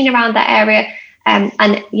pain around that area. And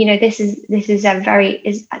this is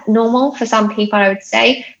very normal for some people, I would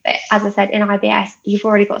say. But as I said, in IBS, you've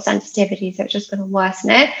already got sensitivity, so it's just going to worsen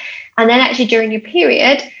it. And then actually during your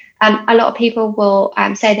period, a lot of people will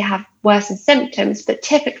say they have worsened symptoms, but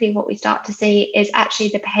typically what we start to see is actually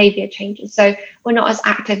the behavior changes. So we're not as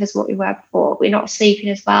active as what we were before. We're not sleeping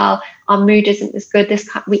as well. Our mood isn't as good.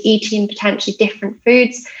 We're eating potentially different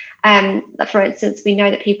foods. For instance, we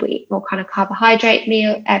know that people eat more kind of carbohydrate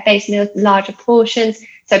based meals, larger portions,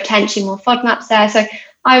 so potentially more FODMAPs there. So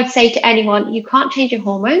I would say to anyone, you can't change your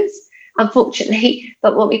hormones, unfortunately,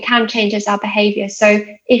 but what we can change is our behavior. So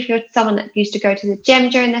if you're someone that used to go to the gym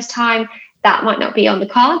during this time, that might not be on the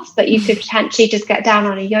cards, but you could potentially just get down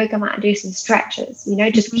on a yoga mat and do some stretches,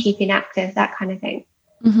 just keeping active, that kind of thing.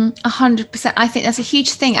 100%. I think that's a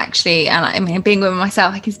huge thing, actually. And I mean, being women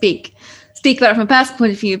myself, I can speak about it from a personal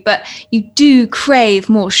point of view, but you do crave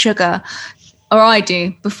more sugar, or I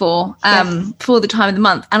do before the time of the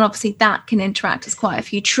month. And obviously that can interact as quite a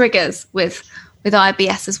few triggers with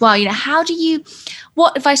IBS as well.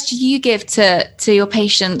 What advice do you give to your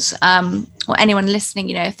patients or anyone listening,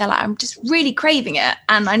 if they're like, I'm just really craving it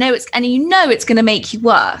and I know it's going to make you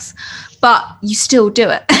worse, but you still do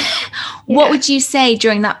it. What would you say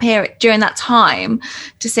during that period, during that time,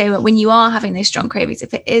 to say that when you are having those strong cravings,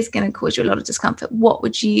 if it is going to cause you a lot of discomfort, what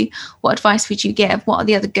advice would you give? What are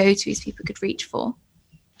the other go-tos people could reach for?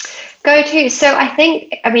 Go-to. So I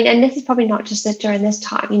think, and this is probably not just during this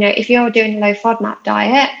time, if you're doing a low FODMAP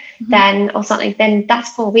diet, then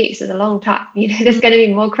that's 4 weeks is a long time. There's going to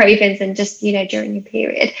be more cravings than just, during your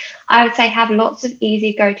period. I would say have lots of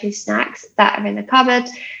easy go-to snacks that are in the cupboard.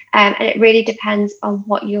 And it really depends on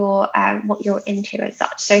what you're into as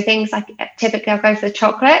such. So things like, typically I'll go for the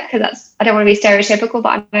chocolate, because I don't want to be stereotypical, but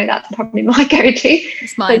I know that's probably my go-to.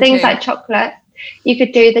 So things like chocolate. You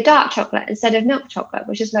could do the dark chocolate instead of milk chocolate,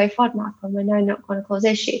 which is low FODMAP and we know not going to cause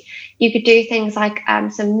issue. You could do things like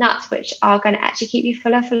some nuts, which are going to actually keep you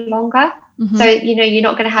fuller for longer. So, you're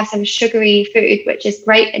not going to have some sugary food, which is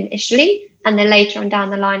great initially, and then later on down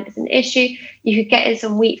the line is an issue. You could get in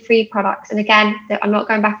some wheat-free products. And again, I'm not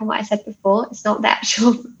going back on what I said before. It's not the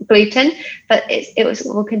actual gluten, but it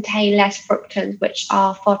will contain less fructose, which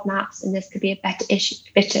are FODMAPs, and this could be a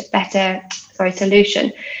better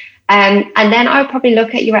solution. And then I would probably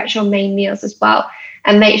look at your actual main meals as well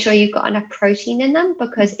and make sure you've got enough protein in them,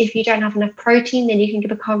 because if you don't have enough protein, then you can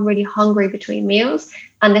become really hungry between meals.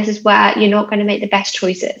 And this is where you're not going to make the best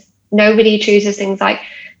choices. Nobody chooses things like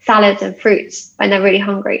salads and fruits when they're really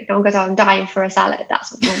hungry. No one goes, I'm dying for a salad.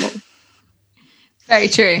 That's what's normal. Very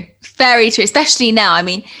true. Very true. Especially now.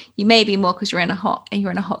 You may be more because you're in a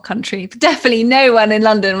hot country, but definitely no one in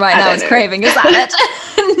London right now is craving a salad.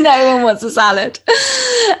 No one wants a salad.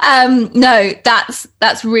 No,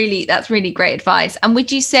 that's really great advice. And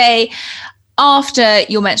would you say after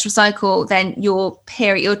your menstrual cycle, then your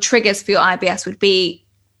triggers for your IBS would be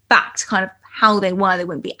back to kind of how they were? They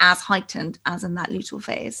wouldn't be as heightened as in that luteal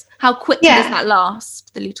phase. How quickly does that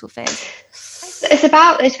last, the luteal phase?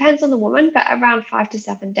 It depends on the woman, but around 5 to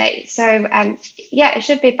 7 days. So it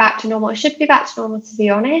should be back to normal. It should be back to normal, to be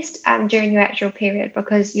honest, during your actual period,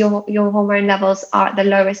 because your hormone levels are at the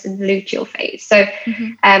lowest in the luteal phase. So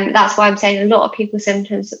that's why I'm saying a lot of people's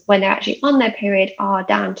symptoms when they're actually on their period are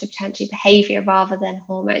down to potentially behavior rather than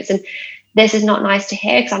hormones. And this is not nice to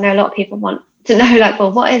hear, because I know a lot of people want to know,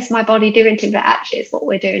 what is my body doing to me? But actually it's what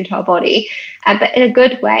we're doing to our body. But in a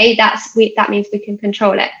good way, that means we can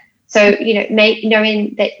control it. So,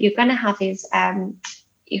 knowing that you're going to have these,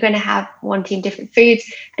 you're going to have wanting different foods,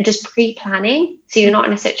 and just pre-planning, so you're not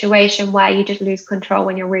in a situation where you just lose control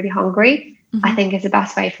when you're really hungry, I think is the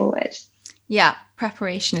best way forward. Yeah,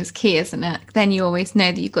 preparation is key, isn't it? Then you always know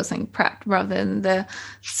that you've got something prepped rather than the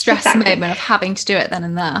stress moment of having to do it then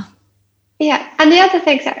and there. Yeah, and the other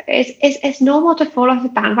thing is it's normal to fall off the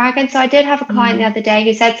bandwagon. So I did have a client the other day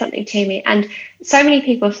who said something to me, and so many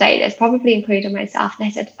people say this, probably including myself. And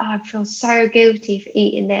they said, I feel so guilty for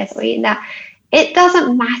eating this or eating that. It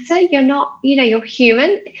doesn't matter. You're not, you're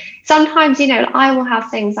human. Sometimes, I will have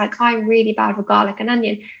things like, I'm really bad with garlic and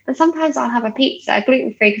onion. And sometimes I'll have a pizza,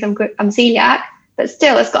 gluten-free, because I'm celiac, but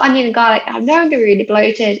still it's got onion and garlic. I'm going to be really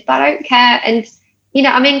bloated, but I don't care. And,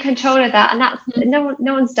 I'm in control of that. And that's no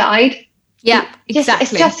one's died. Yeah, exactly.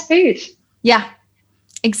 It's just food. Yeah,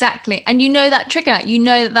 Exactly. And you know that trigger,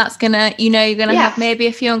 that's gonna, you're gonna have maybe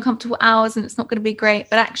a few uncomfortable hours and it's not gonna be great,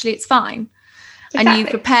 but actually it's fine. Exactly. And you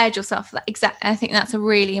prepared yourself for that. Exactly. I think that's a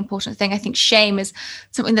really important thing. I think shame is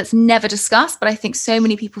something that's never discussed, but I think so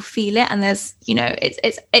many people feel it. And there's,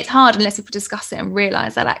 it's hard unless people discuss it and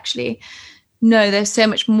realize that actually, no, there's so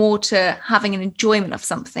much more to having an enjoyment of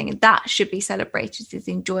something. And that should be celebrated, is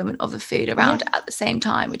the enjoyment of the food around it at the same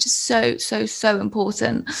time, which is so, so, so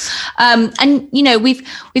important. And, we've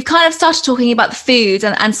kind of started talking about the food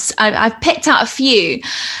and I've picked out a few.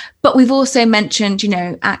 But we've also mentioned,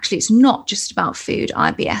 actually it's not just about food,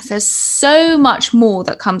 IBS. There's so much more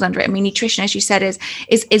that comes under it. I mean, nutrition, as you said,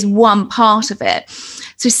 is one part of it.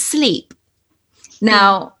 So sleep.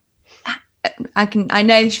 Now, I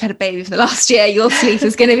know you've had a baby for the last year. Your sleep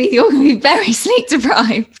is you're going to be very sleep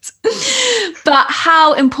deprived. But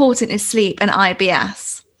how important is sleep and IBS?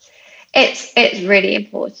 It's really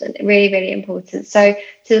important, really, really important. So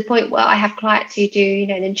to the point where I have clients who do,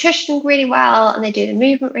 the nutrition really well and they do the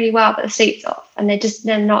movement really well, but the sleep's off and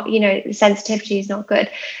they're not, the sensitivity is not good.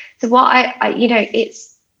 So what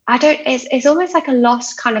it's almost like a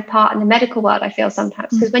lost kind of part in the medical world, I feel sometimes,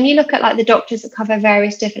 because when you look at like the doctors that cover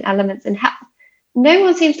various different elements in health, no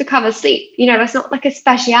one seems to cover sleep. That's not like a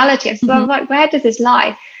speciality. So I'm like, where does this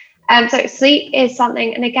lie? So sleep is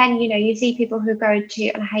something, and again, you see people who go to,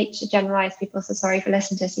 and I hate to generalize people, so sorry for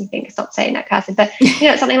listening to this and you think stop saying that cursing, but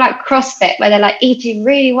something like CrossFit where they're like eating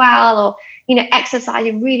really well or,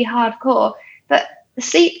 exercising really hardcore, but the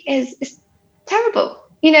sleep is terrible.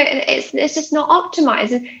 It's just not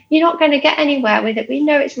optimized and you're not going to get anywhere with it. We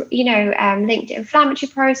know it's, linked to inflammatory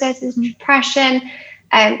processes, depression,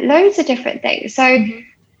 loads of different things. So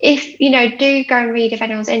if, do go and read, if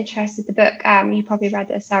anyone's interested, the book, you probably read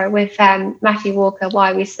this, Sarah, with Matthew Walker,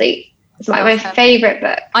 Why We Sleep. It's like my favourite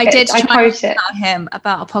book. I quote it about him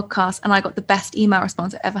about a podcast and I got the best email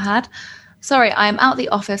response I ever had. Sorry, I am out the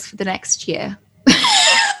office for the next year.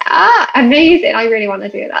 Amazing. I really want to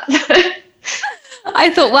do that. I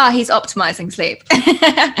thought, wow, he's optimizing sleep.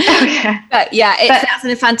 But that's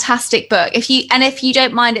a fantastic book. If you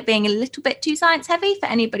don't mind it being a little bit too science heavy for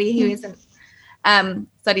anybody who isn't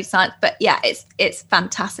studied science, but it's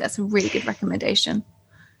fantastic. That's a really good recommendation.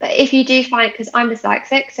 But if you do find, because I'm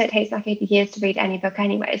dyslexic, so it takes like 80 years to read any book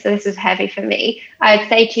anyway, so this is heavy for me, I'd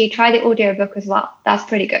say to you, try the audio book as well. That's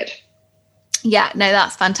pretty good. Yeah, no,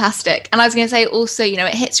 that's fantastic. And I was going to say also,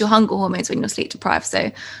 it hits your hunger hormones when you're sleep deprived.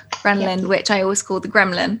 So ghrelin, which I always call the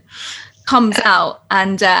gremlin, comes out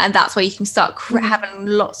and that's where you can start having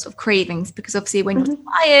lots of cravings, because obviously when you're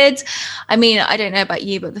tired, I mean, I don't know about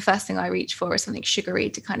you, but the first thing I reach for is something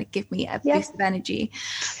sugary to kind of give me a boost of energy.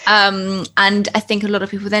 And I think a lot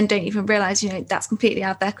of people then don't even realize, that's completely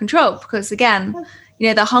out of their control, because again,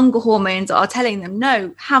 the hunger hormones are telling them,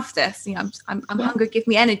 no, have this, I'm hungry, give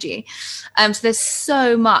me energy. So there's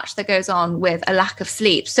so much that goes on with a lack of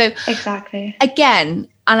sleep. So exactly, again,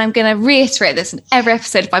 and I'm going to reiterate this in every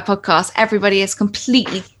episode of my podcast, everybody is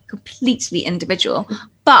completely individual.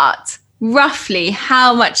 But roughly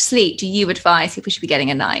how much sleep do you advise people should be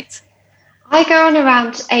getting a night? I go on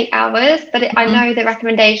around 8 hours, but I know the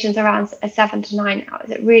recommendations around 7 to 9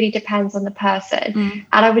 hours. It really depends on the person.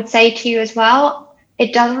 And I would say to you as well,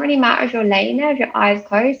 it doesn't really matter if you're laying there, if your eyes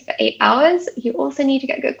closed for 8 hours, you also need to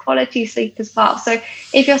get good quality sleep as well. So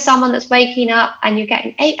if you're someone that's waking up and you're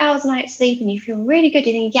getting 8 hours a night sleep and you feel really good,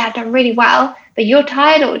 you think, I've done really well, but you're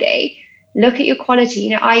tired all day, look at your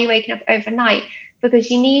quality. Are you waking up overnight? Because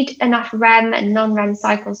you need enough REM and non-REM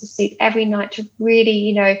cycles of sleep every night to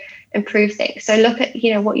really, improve things. So look at,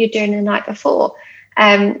 what you're doing the night before.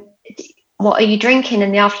 What are you drinking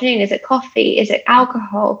in the afternoon? Is it coffee? Is it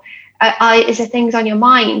alcohol? Is there things on your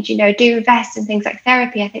mind? Do invest in things like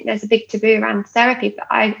therapy. I think there's a big taboo around therapy, but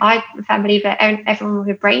I firmly believe that everyone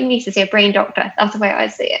with a brain needs to see a brain doctor. That's the way I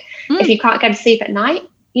see it. If you can't go to sleep at night,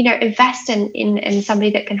 invest in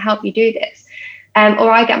somebody that can help you do this. Or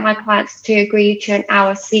I get my clients to agree to an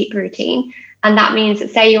hour sleep routine. And that means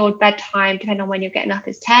that, say your bedtime, depending on when you're getting up,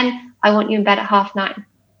 is 10, I want you in bed at 9:30.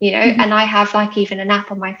 And I have like even an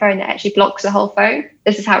app on my phone that actually blocks the whole phone.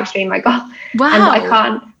 This is how extreme I got. Wow.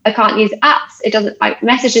 And I can't use apps. It doesn't,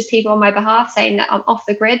 messages people on my behalf saying that I'm off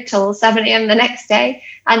the grid till 7 a.m. the next day,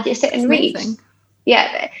 and just sit and read.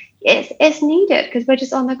 Yeah, it's needed because we're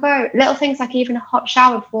just on the go. Little things like even a hot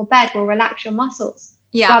shower before bed will relax your muscles.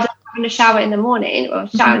 Yeah. Rather than having a shower in the morning, or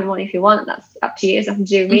shower in the morning if you want, that's up to you, it's nothing to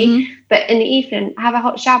do with me. But in the evening, have a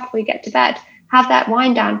hot shower before you get to bed. Have that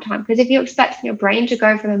wind down time, because if you're expecting your brain to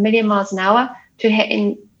go from 1,000,000 miles an hour to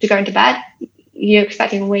going to bed, you're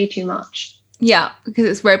expecting way too much. Yeah, because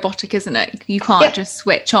it's robotic, isn't it? You can't just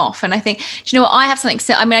switch off. And I think, do you know what? I have something,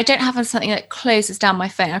 I don't have something that closes down my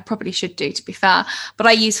phone. I probably should do, to be fair. But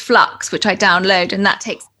I use Flux, which I download, and that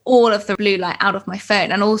takes all of the blue light out of my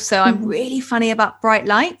phone. And also I'm really funny about bright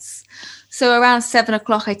lights. So around 7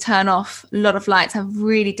 o'clock, I turn off a lot of lights, have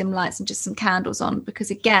really dim lights and just some candles on, because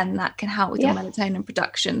again, that can help with your melatonin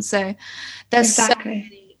production. So there's so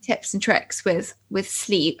many tips and tricks with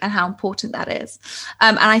sleep and how important that is.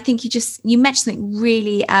 And I think you mentioned something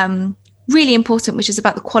really, really important, which is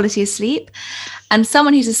about the quality of sleep. And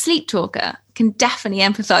someone who's a sleep talker can definitely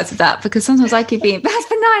empathize with that, because sometimes I could be in bed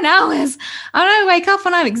for 9 hours. I don't wake up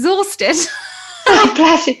when I'm exhausted. Oh,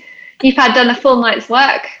 bless you. You've done a full night's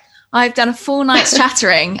work. I've done a full night's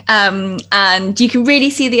chattering, and you can really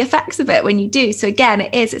see the effects of it when you do. So again,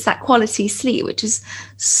 it's that quality sleep, which is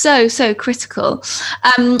so, so critical.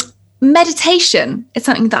 Meditation is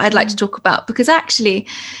something that I'd like to talk about, because actually,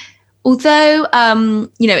 although,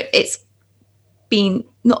 it's been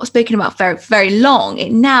not spoken about very, very long,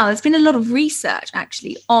 there's been a lot of research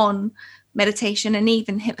actually on meditation and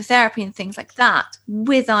even hypnotherapy and things like that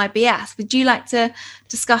with IBS. Would you like to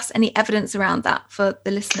discuss any evidence around that for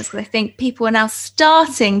the listeners? Because I think people are now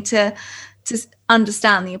starting to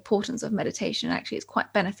understand the importance of meditation. Actually, it's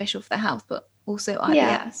quite beneficial for their health, but also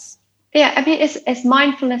IBS. Yeah, I mean, it's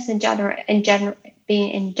mindfulness in general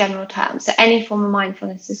terms. So any form of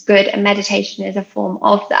mindfulness is good, and meditation is a form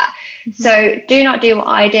of that. So do not do what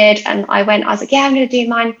I did. And I was like, I'm going to do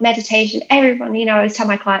meditation. Everyone, I always tell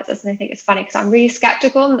my clients this, and I think it's funny because I'm really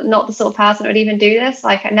skeptical. I'm not the sort of person that would even do this.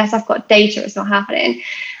 Like, unless I've got data, it's not happening.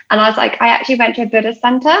 And I was like, I actually went to a Buddhist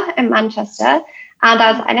center in Manchester.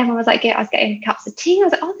 And everyone was like, I was getting cups of tea. I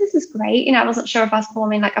was like, oh, this is great. I wasn't sure if I was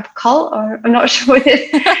forming like a cult, or I'm not sure with this.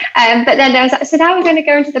 But then there was like, so now we're going to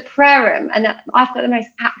go into the prayer room. And I've got the most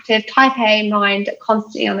active type A mind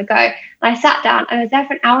constantly on the go. And I sat down and I was there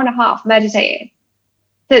for an hour and a half meditating.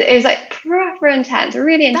 So it was like proper intense,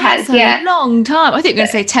 really intense. That's a long time. I think you're going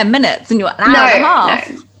to say 10 minutes and you're an hour and a half.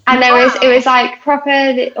 No. And it was like proper,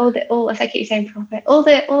 as I keep saying, proper, all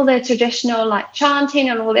the traditional like chanting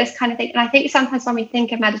and all this kind of thing. And I think sometimes when we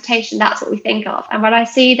think of meditation, that's what we think of. And when I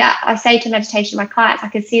see that, I say to meditation, my clients, I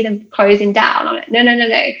can see them closing down. I'm like, no,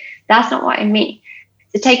 that's not what I mean.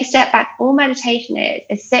 So take a step back. All meditation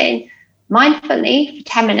is sitting mindfully for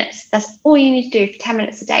 10 minutes. That's all you need to do for 10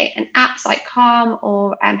 minutes a day. And apps like Calm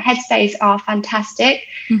or Headspace are fantastic.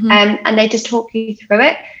 And they just talk you through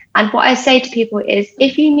it. And what I say to people is,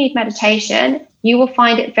 if you need meditation, you will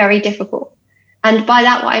find it very difficult. And by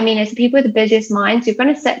that, what I mean is people with the busiest minds, you're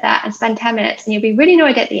going to sit there and spend 10 minutes and you'll be really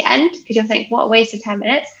annoyed at the end, because you'll think, what a waste of 10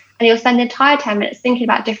 minutes. And you'll spend the entire 10 minutes thinking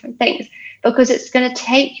about different things, because it's going to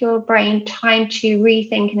take your brain time to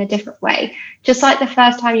rethink in a different way. Just like the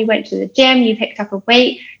first time you went to the gym, you picked up a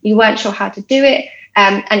weight, you weren't sure how to do it.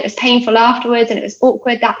 And it was painful afterwards and it was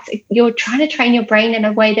awkward. You're trying to train your brain in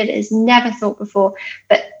a way that it has never thought before.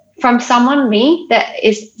 But from someone, me, that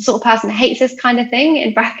is the sort of person that hates this kind of thing,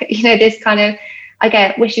 in bracket, this kind of,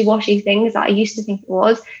 again, wishy-washy things that I used to think it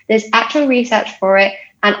was. There's actual research for it.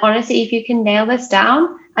 And honestly, if you can nail this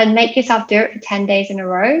down and make yourself do it for 10 days in a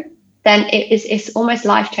row, then it's almost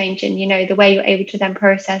life-changing. The way you're able to then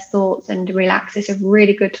process thoughts and relax is a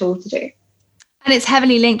really good tool to do. And it's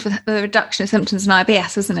heavily linked with the reduction of symptoms in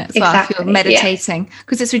IBS, isn't it? As well, if you're meditating,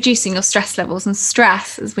 because it's reducing your stress levels, and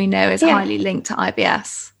stress, as we know, is highly linked to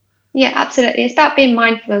IBS. Yeah, absolutely. It's about being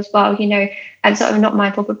mindful as well, and sort of not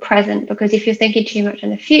mindful but present, because if you're thinking too much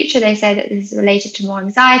in the future, they say that this is related to more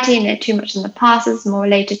anxiety, and too much in the past is more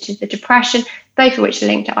related to the depression, both of which are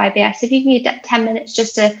linked to IBS. If you can get that 10 minutes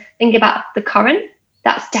just to think about the current,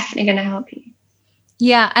 that's definitely going to help you.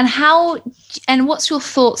 Yeah. And what's your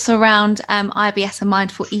thoughts around IBS and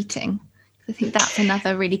mindful eating? I think that's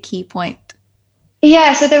another really key point.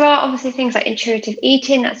 Yeah, so there are obviously things like intuitive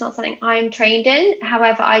eating. That's not something I'm trained in.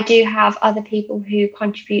 However, I do have other people who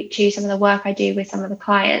contribute to some of the work I do with some of the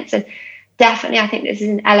clients. And definitely, I think this is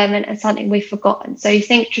an element and something we've forgotten. So you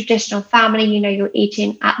think traditional family, you're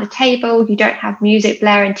eating at the table, you don't have music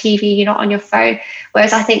blaring, TV, you're not on your phone.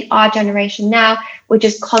 Whereas I think our generation now, we're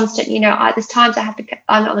just constant, there's times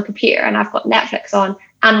I'm on the computer and I've got Netflix on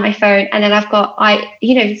and my phone, and then I've got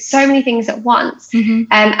so many things at once.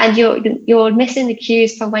 And you're missing the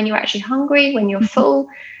cues for when you're actually hungry, when you're full,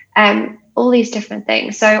 all these different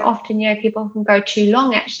things. So often, people can go too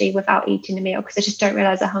long actually without eating a meal because they just don't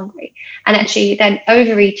realize they're hungry, and actually then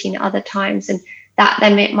overeating at other times, and that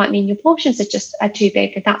then might mean your portions are too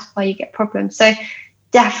big, and that's why you get problems. So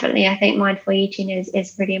definitely, I think mindful eating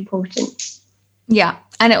is really important. Yeah.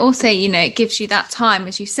 And it also, it gives you that time,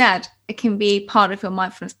 as you said, it can be part of your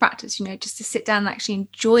mindfulness practice, just to sit down and actually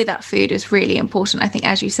enjoy that food is really important. I think,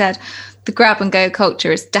 as you said, the grab and go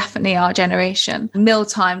culture is definitely our generation. Meal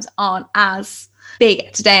times aren't as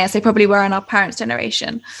big today as they probably were in our parents'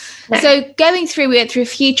 generation. No. So we went through a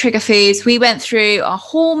few trigger foods. We went through our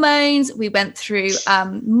hormones. We went through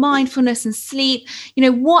mindfulness and sleep.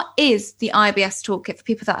 What is the IBS toolkit for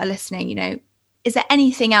people that are listening? Is there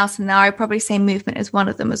anything else in there? I'd probably say movement is one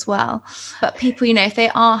of them as well. But people, if they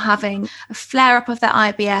are having a flare up of their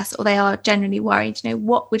IBS or they are genuinely worried,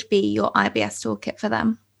 what would be your IBS toolkit for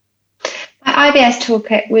them? My IBS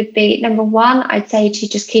toolkit would be, number one, I'd say to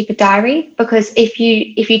just keep a diary, because if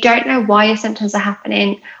you don't know why your symptoms are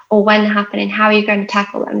happening or when they're happening, how are you going to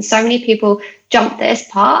tackle them? So many people jump this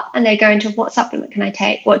part and they go into what supplement can I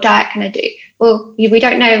take? What diet can I do? Well, we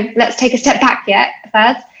don't know. Let's take a step back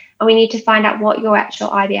first. And we need to find out what your actual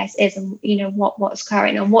IBS is and, what's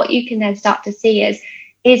occurring. And what you can then start to see is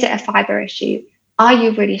it a fiber issue? Are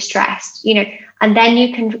you really stressed? And then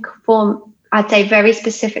you can form, I'd say, very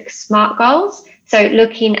specific SMART goals. So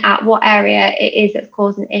looking at what area it is that's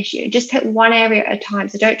causing an issue. Just pick one area at a time.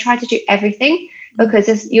 So don't try to do everything,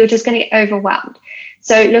 because you're just going to get overwhelmed.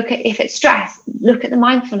 So look at, if it's stress, look at the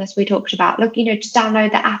mindfulness we talked about. Look, just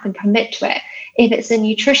download the app and commit to it. If it's a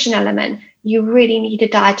nutrition element, you really need a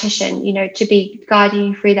dietitian, to be guiding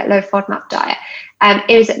you through that low FODMAP diet.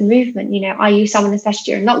 Is it movement? Are you someone,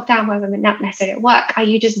 especially during lockdown, where women not necessarily at work, are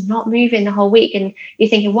you just not moving the whole week? And you're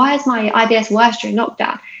thinking, why is my IBS worse during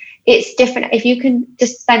lockdown? It's different. If you can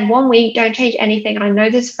just spend 1 week, don't change anything. I know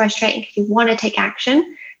this is frustrating because you want to take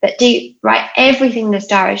action, but write everything in this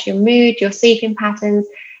diary, your mood, your sleeping patterns,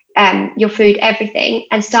 your food, everything,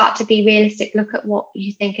 and start to be realistic. Look at what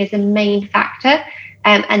you think is the main factor.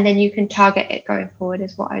 And then you can target it going forward,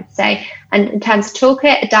 is what I'd say. And in terms of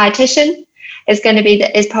toolkit, a dietitian is going to be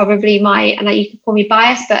is probably and you can call me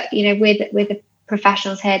biased, but we're the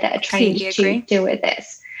professionals here that are trained to deal with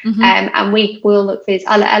this. Mm-hmm. And we will look for these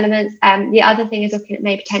other elements. The other thing is looking at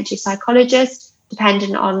maybe potentially psychologists,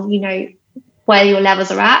 depending on where your levels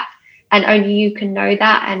are at, and only you can know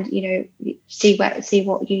that, and see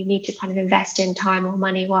what you need to kind of invest in time or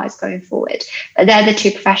money wise going forward. But they're the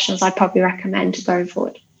two professionals I'd probably recommend going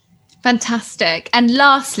forward. Fantastic. And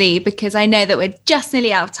lastly, because I know that we're just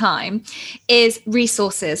nearly out of time, is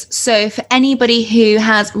resources. So for anybody who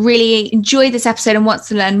has really enjoyed this episode and wants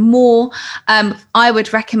to learn more, I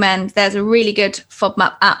would recommend, there's a really good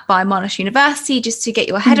FODMAP app by Monash University, just to get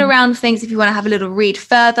your head around things if you want to have a little read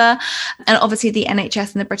further. And obviously the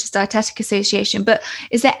NHS and the British Dietetic Association. But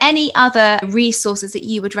is there any other resources that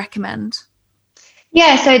you would recommend?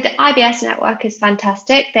 Yeah, so the IBS network is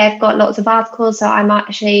fantastic. They've got lots of articles. So I'm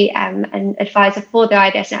actually an advisor for the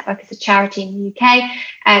IBS network. It's a charity in the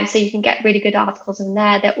UK. So you can get really good articles in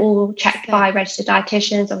there. They're all checked by registered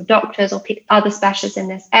dietitians or doctors or other specialists in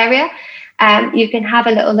this area. You can have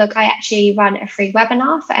a little look. I actually run a free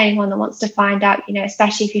webinar for anyone that wants to find out,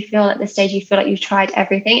 especially if you feel at this stage you feel like you've tried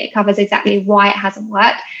everything. It covers exactly why it hasn't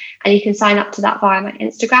worked. And you can sign up to that via my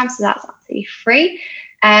Instagram. So that's absolutely free.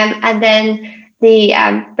 And then the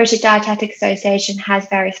British Dietetic Association has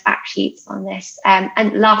various fact sheets on this.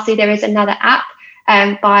 And lastly, there is another app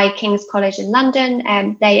by King's College in London.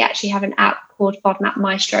 They actually have an app called FODMAP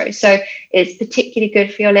Maestro. So it's particularly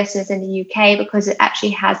good for your listeners in the UK because it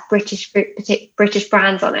actually has British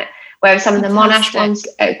brands on it. Whereas some of the Monash ones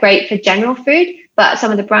are great for general food, but some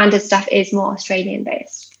of the branded stuff is more Australian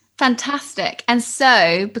based. Fantastic. And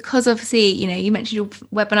so, because obviously, you mentioned your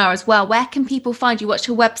webinar as well, where can people find you? What's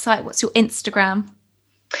your website? What's your Instagram?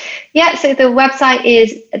 Yeah, so the website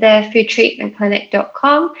is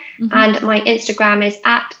thefoodtreatmentclinic.com and my Instagram is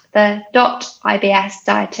at the.ibs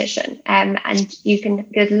dietitian. And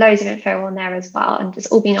there's loads of info on there as well. And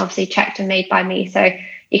it's all been obviously checked and made by me, so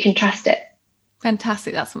you can trust it.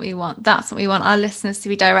 Fantastic. That's what we want. That's what we want our listeners to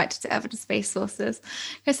be directed to evidence-based sources.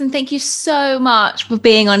 Kirsten, thank you so much for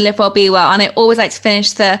being on Live Well, Be Well. And I always like to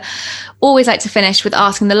finish with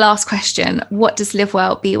asking the last question. What does Live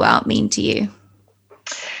Well, Be Well mean to you?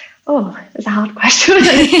 Oh, that's a hard question.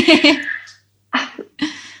 I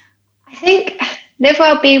think Live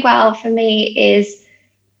Well, Be Well for me is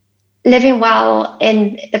living well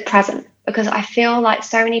in the present. Because I feel like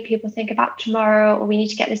so many people think about tomorrow, or we need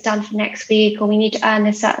to get this done for next week, or we need to earn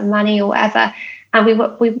this certain money or whatever. And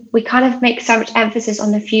we kind of make so much emphasis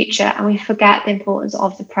on the future and we forget the importance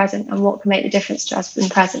of the present and what can make the difference to us in the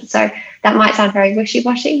present. So that might sound very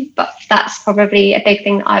wishy-washy, but that's probably a big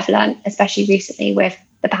thing that I've learned, especially recently with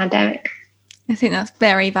the pandemic. I think that's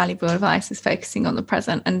very valuable advice, is focusing on the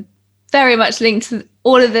present, and very much linked to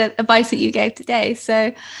all of the advice that you gave today.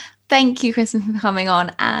 So thank you, Kirsten, for coming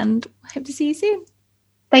on, and I hope to see you soon.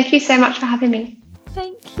 Thank you so much for having me.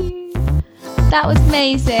 Thank you. That was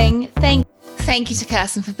amazing. Thank you to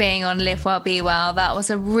Kirsten for being on Live Well, Be Well. That was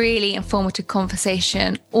a really informative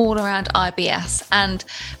conversation all around IBS. And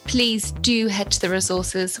please do head to the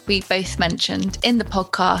resources we both mentioned in the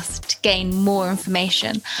podcast to gain more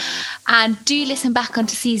information. And do listen back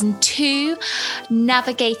onto season 2,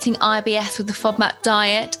 Navigating IBS with the FODMAP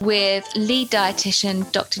Diet, with lead dietitian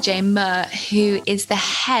Dr. Jane Murr, who is the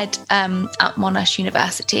head at Monash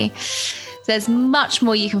University. There's much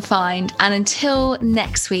more you can find. And until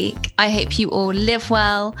next week, I hope you all live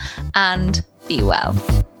well and be well.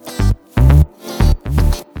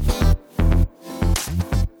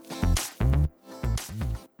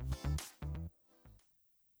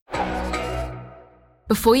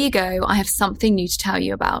 Before you go, I have something new to tell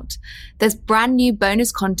you about. There's brand new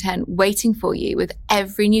bonus content waiting for you with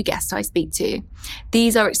every new guest I speak to.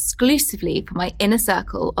 These are exclusively for my inner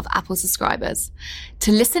circle of Apple subscribers.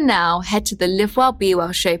 To listen now, head to the Live Well, Be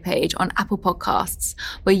Well show page on Apple Podcasts,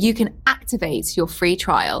 where you can activate your free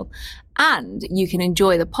trial and you can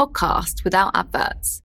enjoy the podcast without adverts.